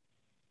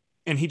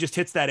 and he just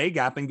hits that A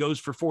gap and goes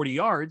for 40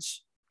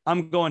 yards,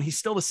 I'm going, he's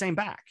still the same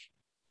back.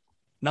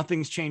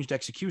 Nothing's changed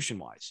execution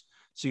wise.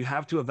 So you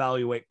have to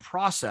evaluate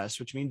process,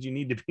 which means you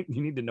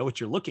need to know what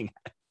you're looking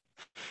at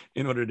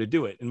in order to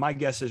do it. And my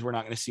guess is we're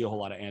not going to see a whole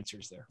lot of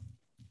answers there.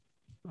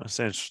 That's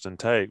an interesting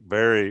take.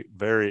 Very,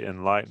 very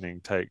enlightening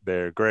take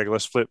there. Greg,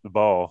 let's flip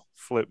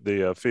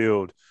the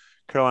field.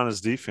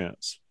 Carolina's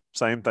defense,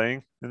 same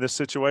thing in this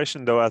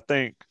situation, though I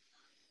think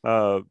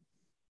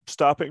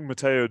stopping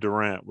Mateo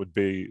Durant would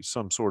be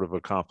some sort of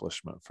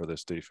accomplishment for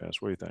this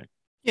defense. What do you think?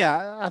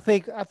 Yeah, I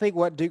think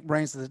what Duke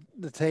brings to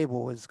the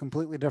table is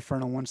completely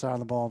different on one side of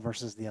the ball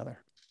versus the other.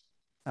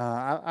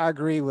 I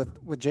agree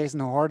with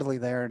Jason wholeheartedly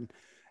there, and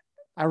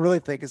I really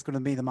think it's going to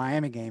be the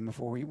Miami game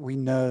before we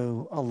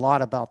know a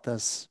lot about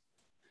this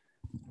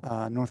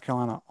North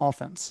Carolina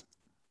offense.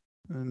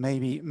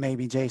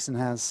 Maybe Jason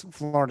has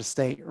Florida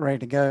State ready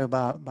to go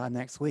by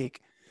next week.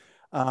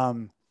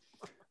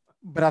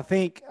 But I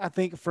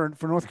think for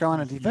North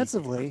Carolina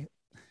defensively,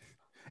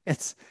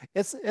 it's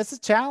a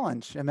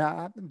challenge. I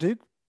mean, Duke,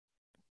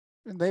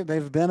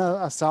 they've been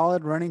a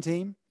solid running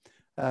team.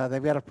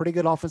 They've got a pretty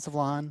good offensive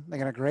line. They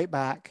got a great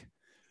back.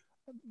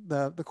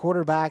 The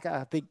quarterback,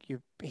 I think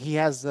he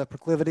has the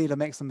proclivity to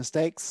make some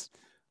mistakes,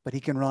 but he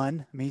can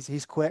run. I mean,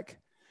 he's quick.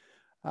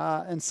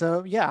 And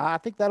so, yeah, I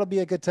think that'll be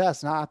a good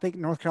test. And I think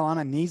North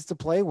Carolina needs to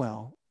play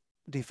well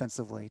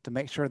defensively to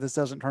make sure this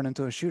doesn't turn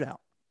into a shootout.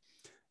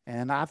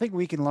 And I think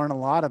we can learn a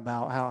lot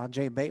about how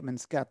Jay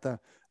Bateman's got the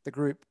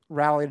group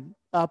rallied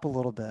up a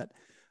little bit.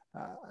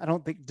 I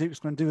don't think Duke's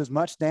going to do as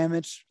much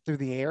damage through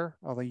the air,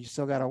 although you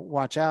still got to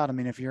watch out. I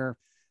mean, if you're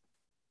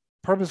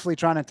purposely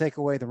trying to take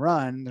away the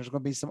run, there's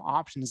going to be some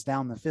options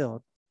down the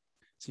field.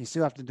 So you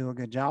still have to do a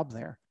good job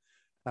there.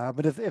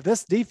 But if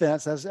this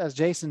defense, as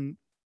Jason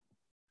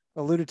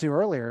alluded to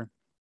earlier,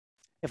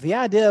 if the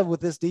idea with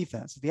this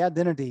defense, the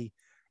identity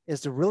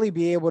is to really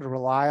be able to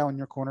rely on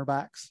your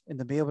cornerbacks and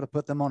to be able to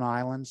put them on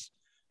islands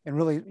and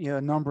really,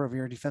 a number of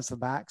your defensive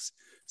backs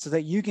so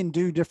that you can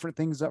do different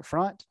things up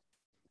front.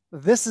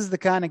 This is the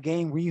kind of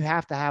game where you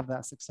have to have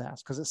that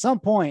success, because at some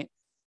point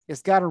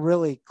it's got to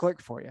really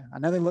click for you. I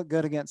know they look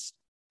good against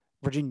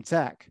Virginia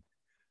Tech,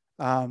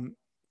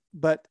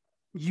 but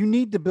you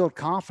need to build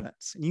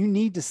confidence and you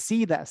need to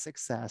see that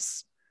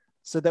success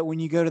so that when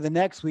you go to the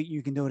next week,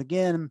 you can do it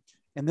again.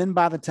 And then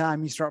by the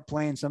time you start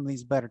playing some of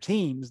these better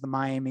teams, the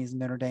Miamis and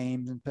Notre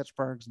Dames and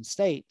Pittsburghs and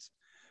States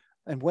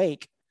and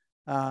Wake,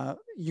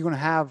 you're going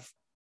to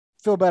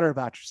feel better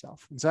about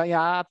yourself. And so,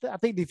 yeah, I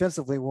think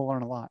defensively we'll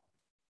learn a lot.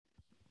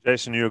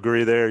 Jason, you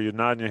agree there? You're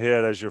nodding your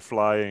head as you're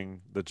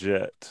flying the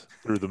jet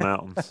through the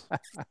mountains.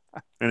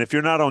 And if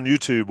you're not on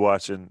YouTube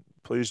watching,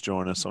 please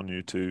join us on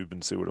YouTube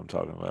and see what I'm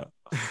talking about.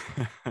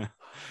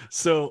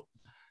 So,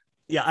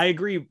 yeah, I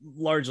agree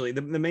largely.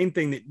 The main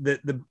thing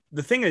the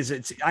thing is,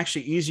 it's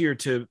actually easier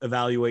to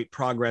evaluate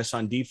progress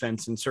on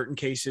defense in certain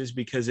cases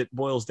because it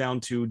boils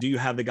down to, do you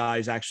have the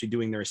guys actually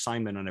doing their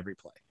assignment on every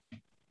play?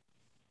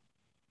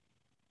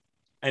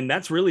 And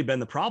that's really been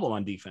the problem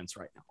on defense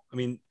right now. I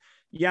mean,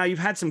 yeah, you've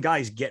had some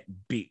guys get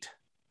beat.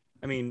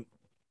 I mean,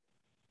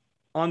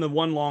 on the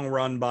one long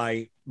run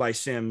by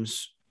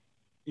Sims,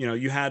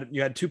 you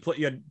had two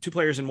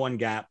players in one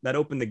gap that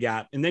opened the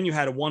gap, and then you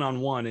had a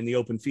one-on-one in the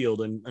open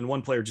field, and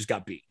one player just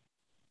got beat.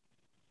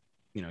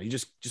 You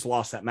just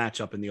lost that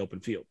matchup in the open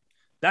field.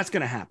 That's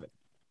going to happen.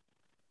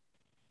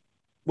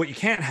 What you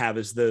can't have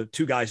is the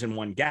two guys in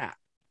one gap.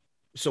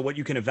 So what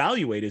you can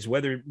evaluate is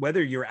whether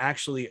you're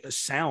actually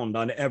sound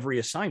on every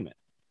assignment.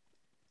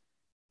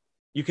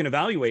 You can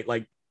evaluate,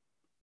 like,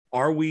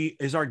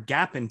 is our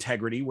gap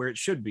integrity where it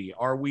should be?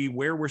 Are we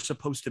where we're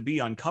supposed to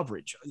be on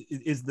coverage?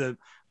 Is the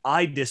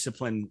eye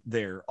discipline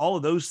there? All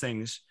of those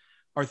things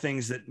are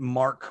things that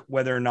mark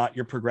whether or not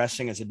you're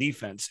progressing as a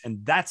defense.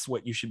 And that's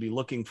what you should be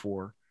looking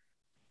for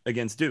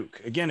against Duke.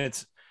 Again,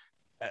 it's,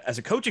 as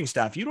a coaching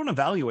staff, you don't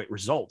evaluate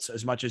results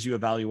as much as you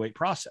evaluate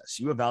process.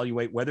 You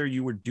evaluate whether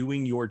you were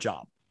doing your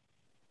job.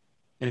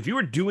 And if you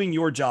were doing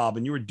your job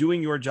and you were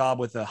doing your job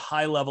with a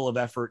high level of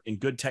effort and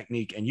good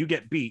technique and you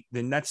get beat,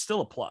 then that's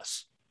still a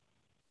plus.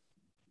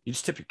 You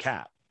just tip your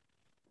cap.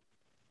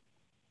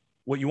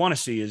 What you want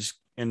to see is,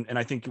 and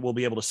I think we'll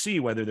be able to see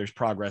whether there's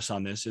progress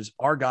on this, is,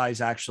 are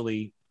guys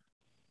actually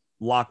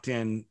locked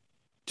in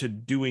to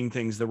doing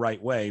things the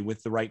right way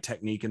with the right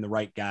technique and the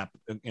right gap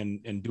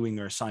and doing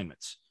their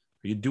assignments?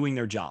 Are you doing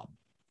their job?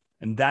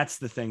 And that's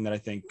the thing that I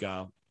think,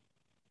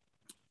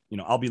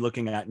 I'll be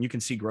looking at, and you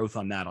can see growth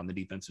on that on the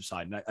defensive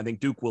side. And I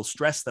think Duke will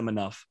stress them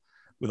enough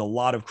with a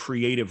lot of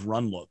creative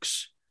run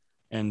looks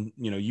and,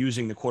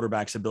 using the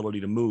quarterback's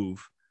ability to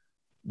move,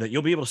 that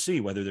you'll be able to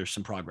see whether there's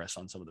some progress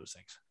on some of those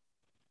things.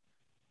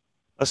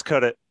 Let's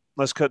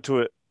cut to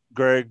it.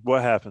 Greg,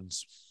 what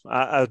happens?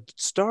 I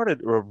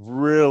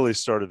really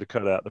started to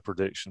cut out the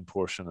prediction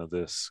portion of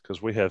this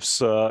because we have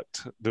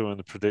sucked doing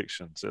the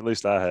predictions. At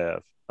least I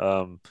have.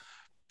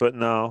 But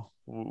no,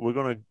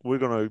 We're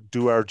gonna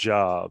do our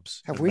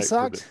jobs. Have we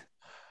sucked?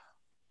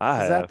 I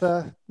have. Is that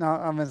the no?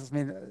 I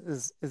mean,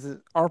 is it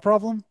our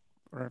problem?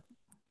 Or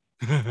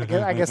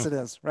I guess it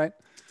is, right?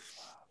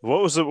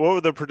 What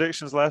were the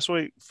predictions last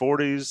week?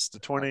 40s to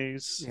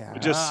 20s. Yeah.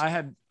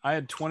 I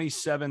had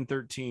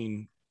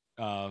 27-13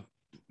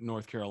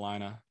 North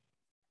Carolina.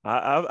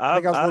 I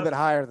think I was a little bit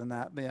higher than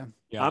that, but yeah.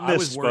 Yeah, I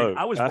was worried.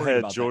 I worried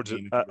about Georgia.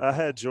 that game. I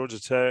had Georgia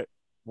Tech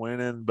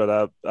winning,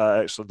 but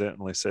I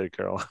accidentally said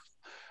Carolina.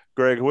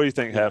 Greg, what do you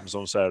think happens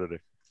on Saturday?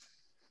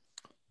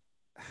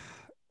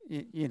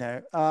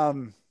 A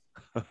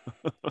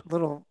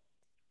little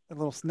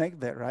snake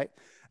bit, right?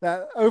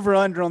 That over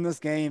under on this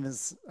game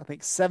is, I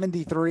think,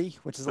 73,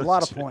 which is a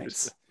lot of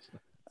points.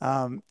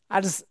 I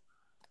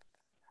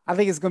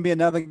think it's going to be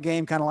another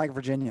game kind of like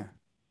Virginia,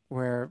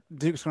 where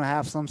Duke's going to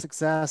have some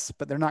success,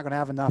 but they're not going to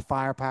have enough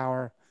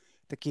firepower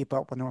to keep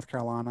up with North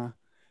Carolina.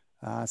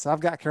 So I've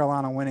got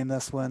Carolina winning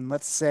this one.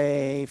 Let's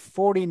say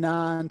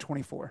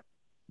 49-24.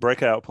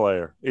 Breakout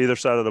player, either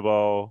side of the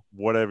ball,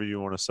 whatever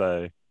you want to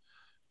say.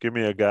 Give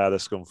me a guy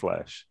that's going to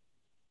flash.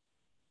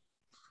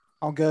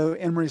 I'll go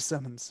Emory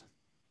Simmons.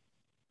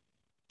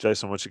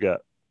 Jason, what you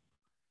got?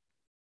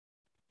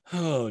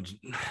 Oh,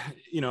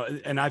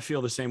 and I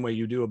feel the same way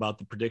you do about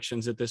the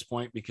predictions at this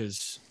point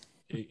because,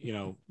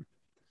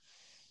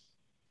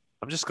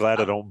 I'm just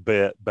glad I don't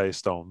bet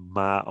based on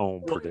my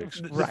own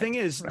predictions. The thing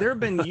is, there have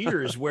been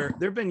years where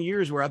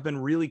I've been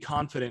really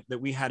confident that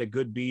we had a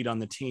good beat on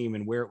the team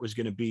and where it was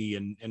going to be,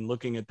 and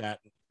looking at that,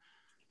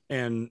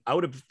 and I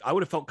would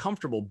have felt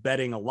comfortable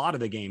betting a lot of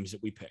the games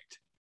that we picked.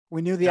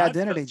 We knew the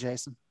identity,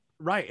 Jason.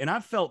 Right, and I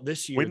felt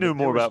this year we knew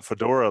more about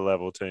Fedora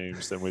level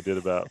teams than we did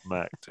about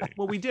MAC teams.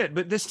 Well, we did,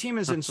 but this team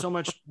is in so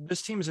much.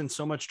 This team is in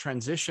so much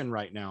transition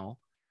right now,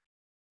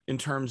 in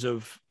terms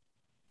of,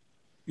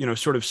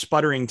 sort of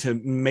sputtering to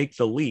make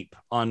the leap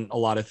on a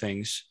lot of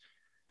things.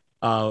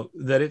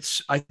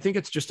 That I think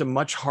it's just a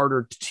much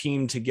harder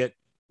team to get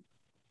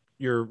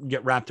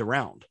wrapped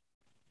around,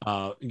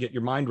 get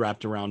your mind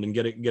wrapped around, and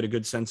get a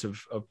good sense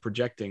of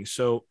projecting.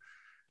 So,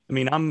 I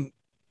mean,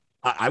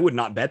 I would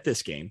not bet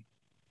this game.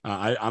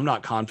 I'm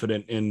not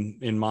confident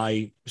in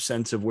my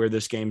sense of where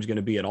this game is going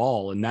to be at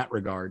all in that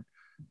regard.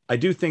 I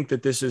do think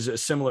that this is a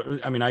similar.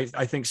 I mean, I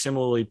think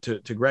similarly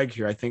to Greg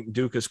here. I think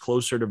Duke is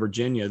closer to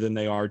Virginia than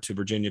they are to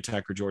Virginia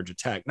Tech or Georgia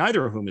Tech.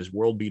 Neither of whom is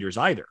world beaters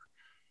either.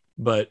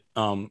 But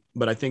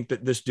I think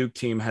that this Duke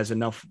team has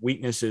enough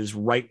weaknesses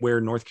right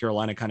where North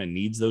Carolina kind of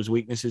needs those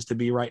weaknesses to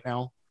be right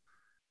now,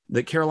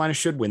 that Carolina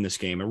should win this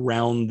game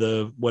around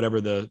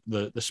whatever the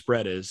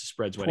spread is. The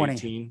spread's what, 20.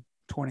 18?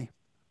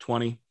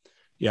 20.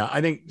 Yeah,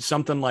 I think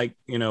something like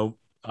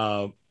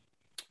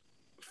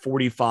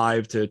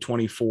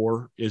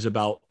 45-24 is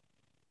about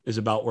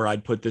where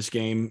I'd put this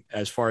game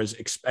as far as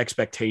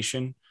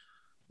expectation.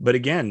 But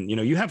again,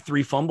 you have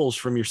 3 fumbles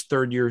from your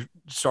third-year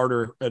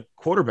starter at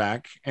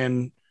quarterback,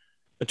 and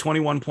a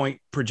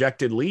 21-point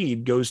projected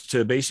lead goes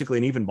to basically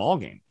an even ball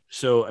game.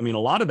 So, I mean, a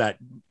lot of that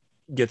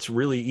gets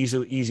really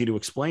easy to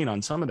explain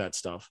on some of that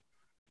stuff.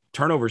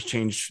 Turnovers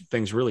change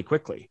things really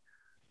quickly.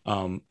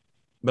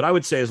 But I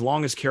would say as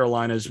long as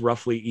Carolina is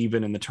roughly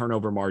even in the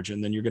turnover margin,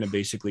 then you're going to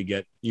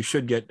basically you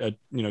should get a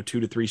 2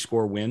 to 3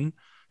 score win,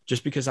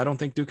 just because I don't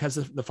think Duke has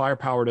the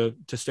firepower to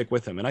stick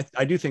with them. And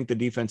I do think the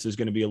defense is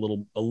going to be a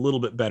little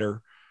bit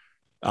better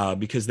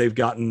because they've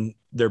gotten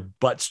their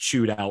butts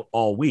chewed out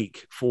all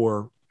week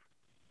for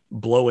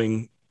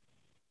blowing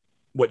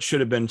what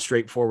should have been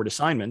straightforward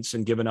assignments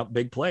and giving up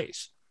big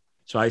plays.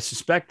 So I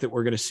suspect that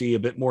we're going to see a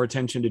bit more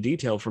attention to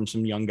detail from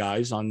some young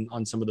guys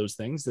on some of those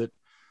things that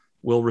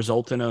will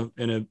result in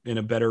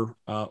a better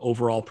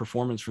overall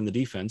performance from the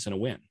defense and a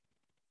win.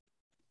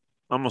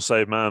 I'm going to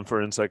save mine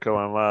for Inside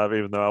Carolina Live,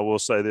 even though I will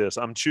say this.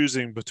 I'm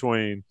choosing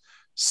between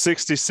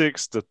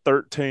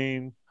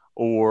 66-13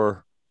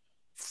 or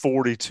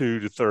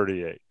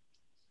 42-38.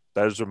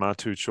 Those are my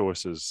 2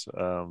 choices.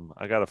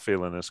 I got a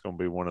feeling it's going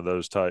to be one of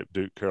those type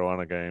Duke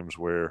Carolina games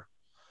where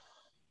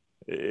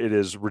it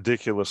is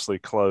ridiculously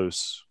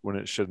close when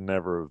it should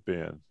never have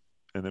been.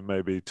 And it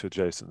may be to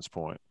Jason's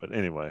point. But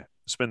anyway,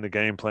 it's been the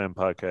Game Plan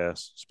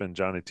Podcast. It's been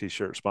Johnny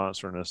T-Shirt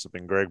sponsoring us. It's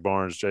been Greg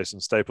Barnes, Jason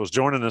Staples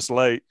joining us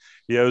late.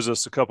 He owes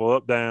us a couple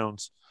up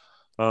downs,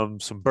 some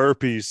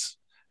burpees,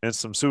 and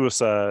some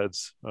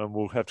suicides.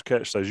 We'll have to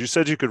catch those. You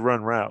said you could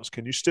run routes.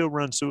 Can you still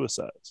run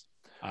suicides?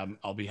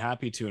 I'll be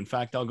happy to. In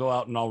fact, I'll go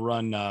out and I'll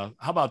run. How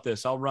about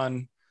this? I'll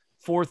run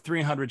 4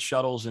 300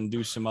 shuttles and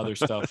do some other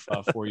stuff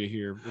for you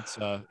here. It's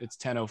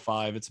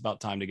 10:05. It's about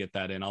time to get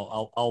that in.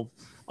 I'll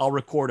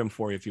record them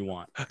for you if you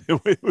want.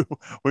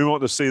 We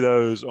want to see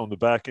those on the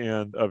back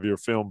end of your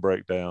film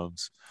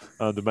breakdowns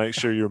to make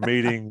sure you're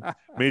meeting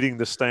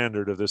the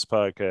standard of this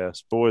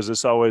podcast. Boys,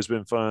 it's always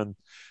been fun.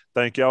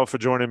 Thank y'all for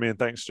joining me, and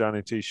thanks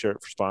Johnny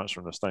T-Shirt for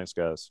sponsoring us. Thanks,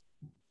 guys.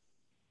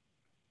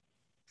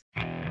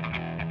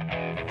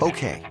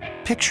 Okay,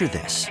 picture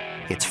this.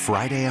 It's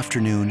Friday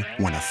afternoon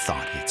when a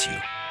thought hits you.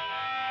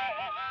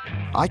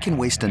 I can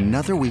waste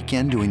another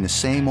weekend doing the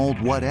same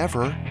old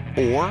whatever,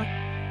 or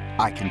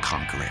I can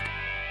conquer it.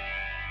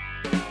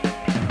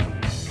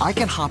 I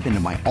can hop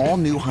into my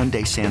all-new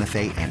Hyundai Santa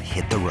Fe and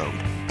hit the road.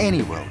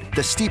 Any road.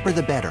 The steeper,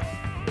 the better.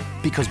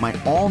 Because my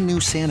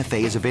all-new Santa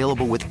Fe is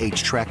available with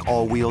H-Track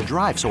all-wheel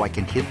drive, so I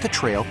can hit the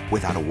trail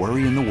without a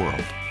worry in the world.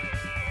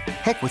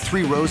 Heck, with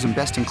 3 rows and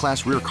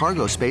best-in-class rear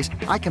cargo space,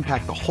 I can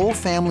pack the whole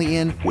family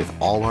in with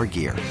all our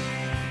gear.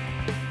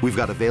 We've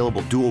got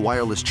available dual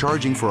wireless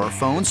charging for our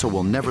phones, so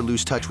we'll never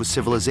lose touch with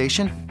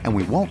civilization, and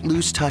we won't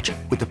lose touch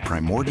with the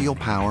primordial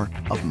power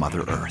of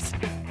Mother Earth.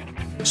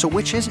 So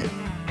which is it?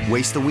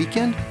 Waste the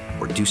weekend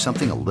or do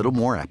something a little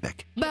more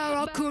epic?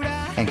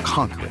 And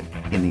conquer it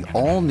in the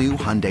all-new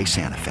Hyundai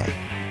Santa Fe.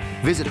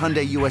 Visit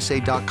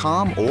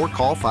HyundaiUSA.com or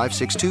call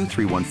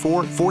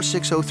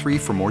 562-314-4603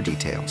 for more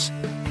details.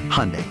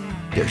 Hyundai,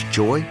 there's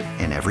joy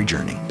in every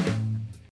journey.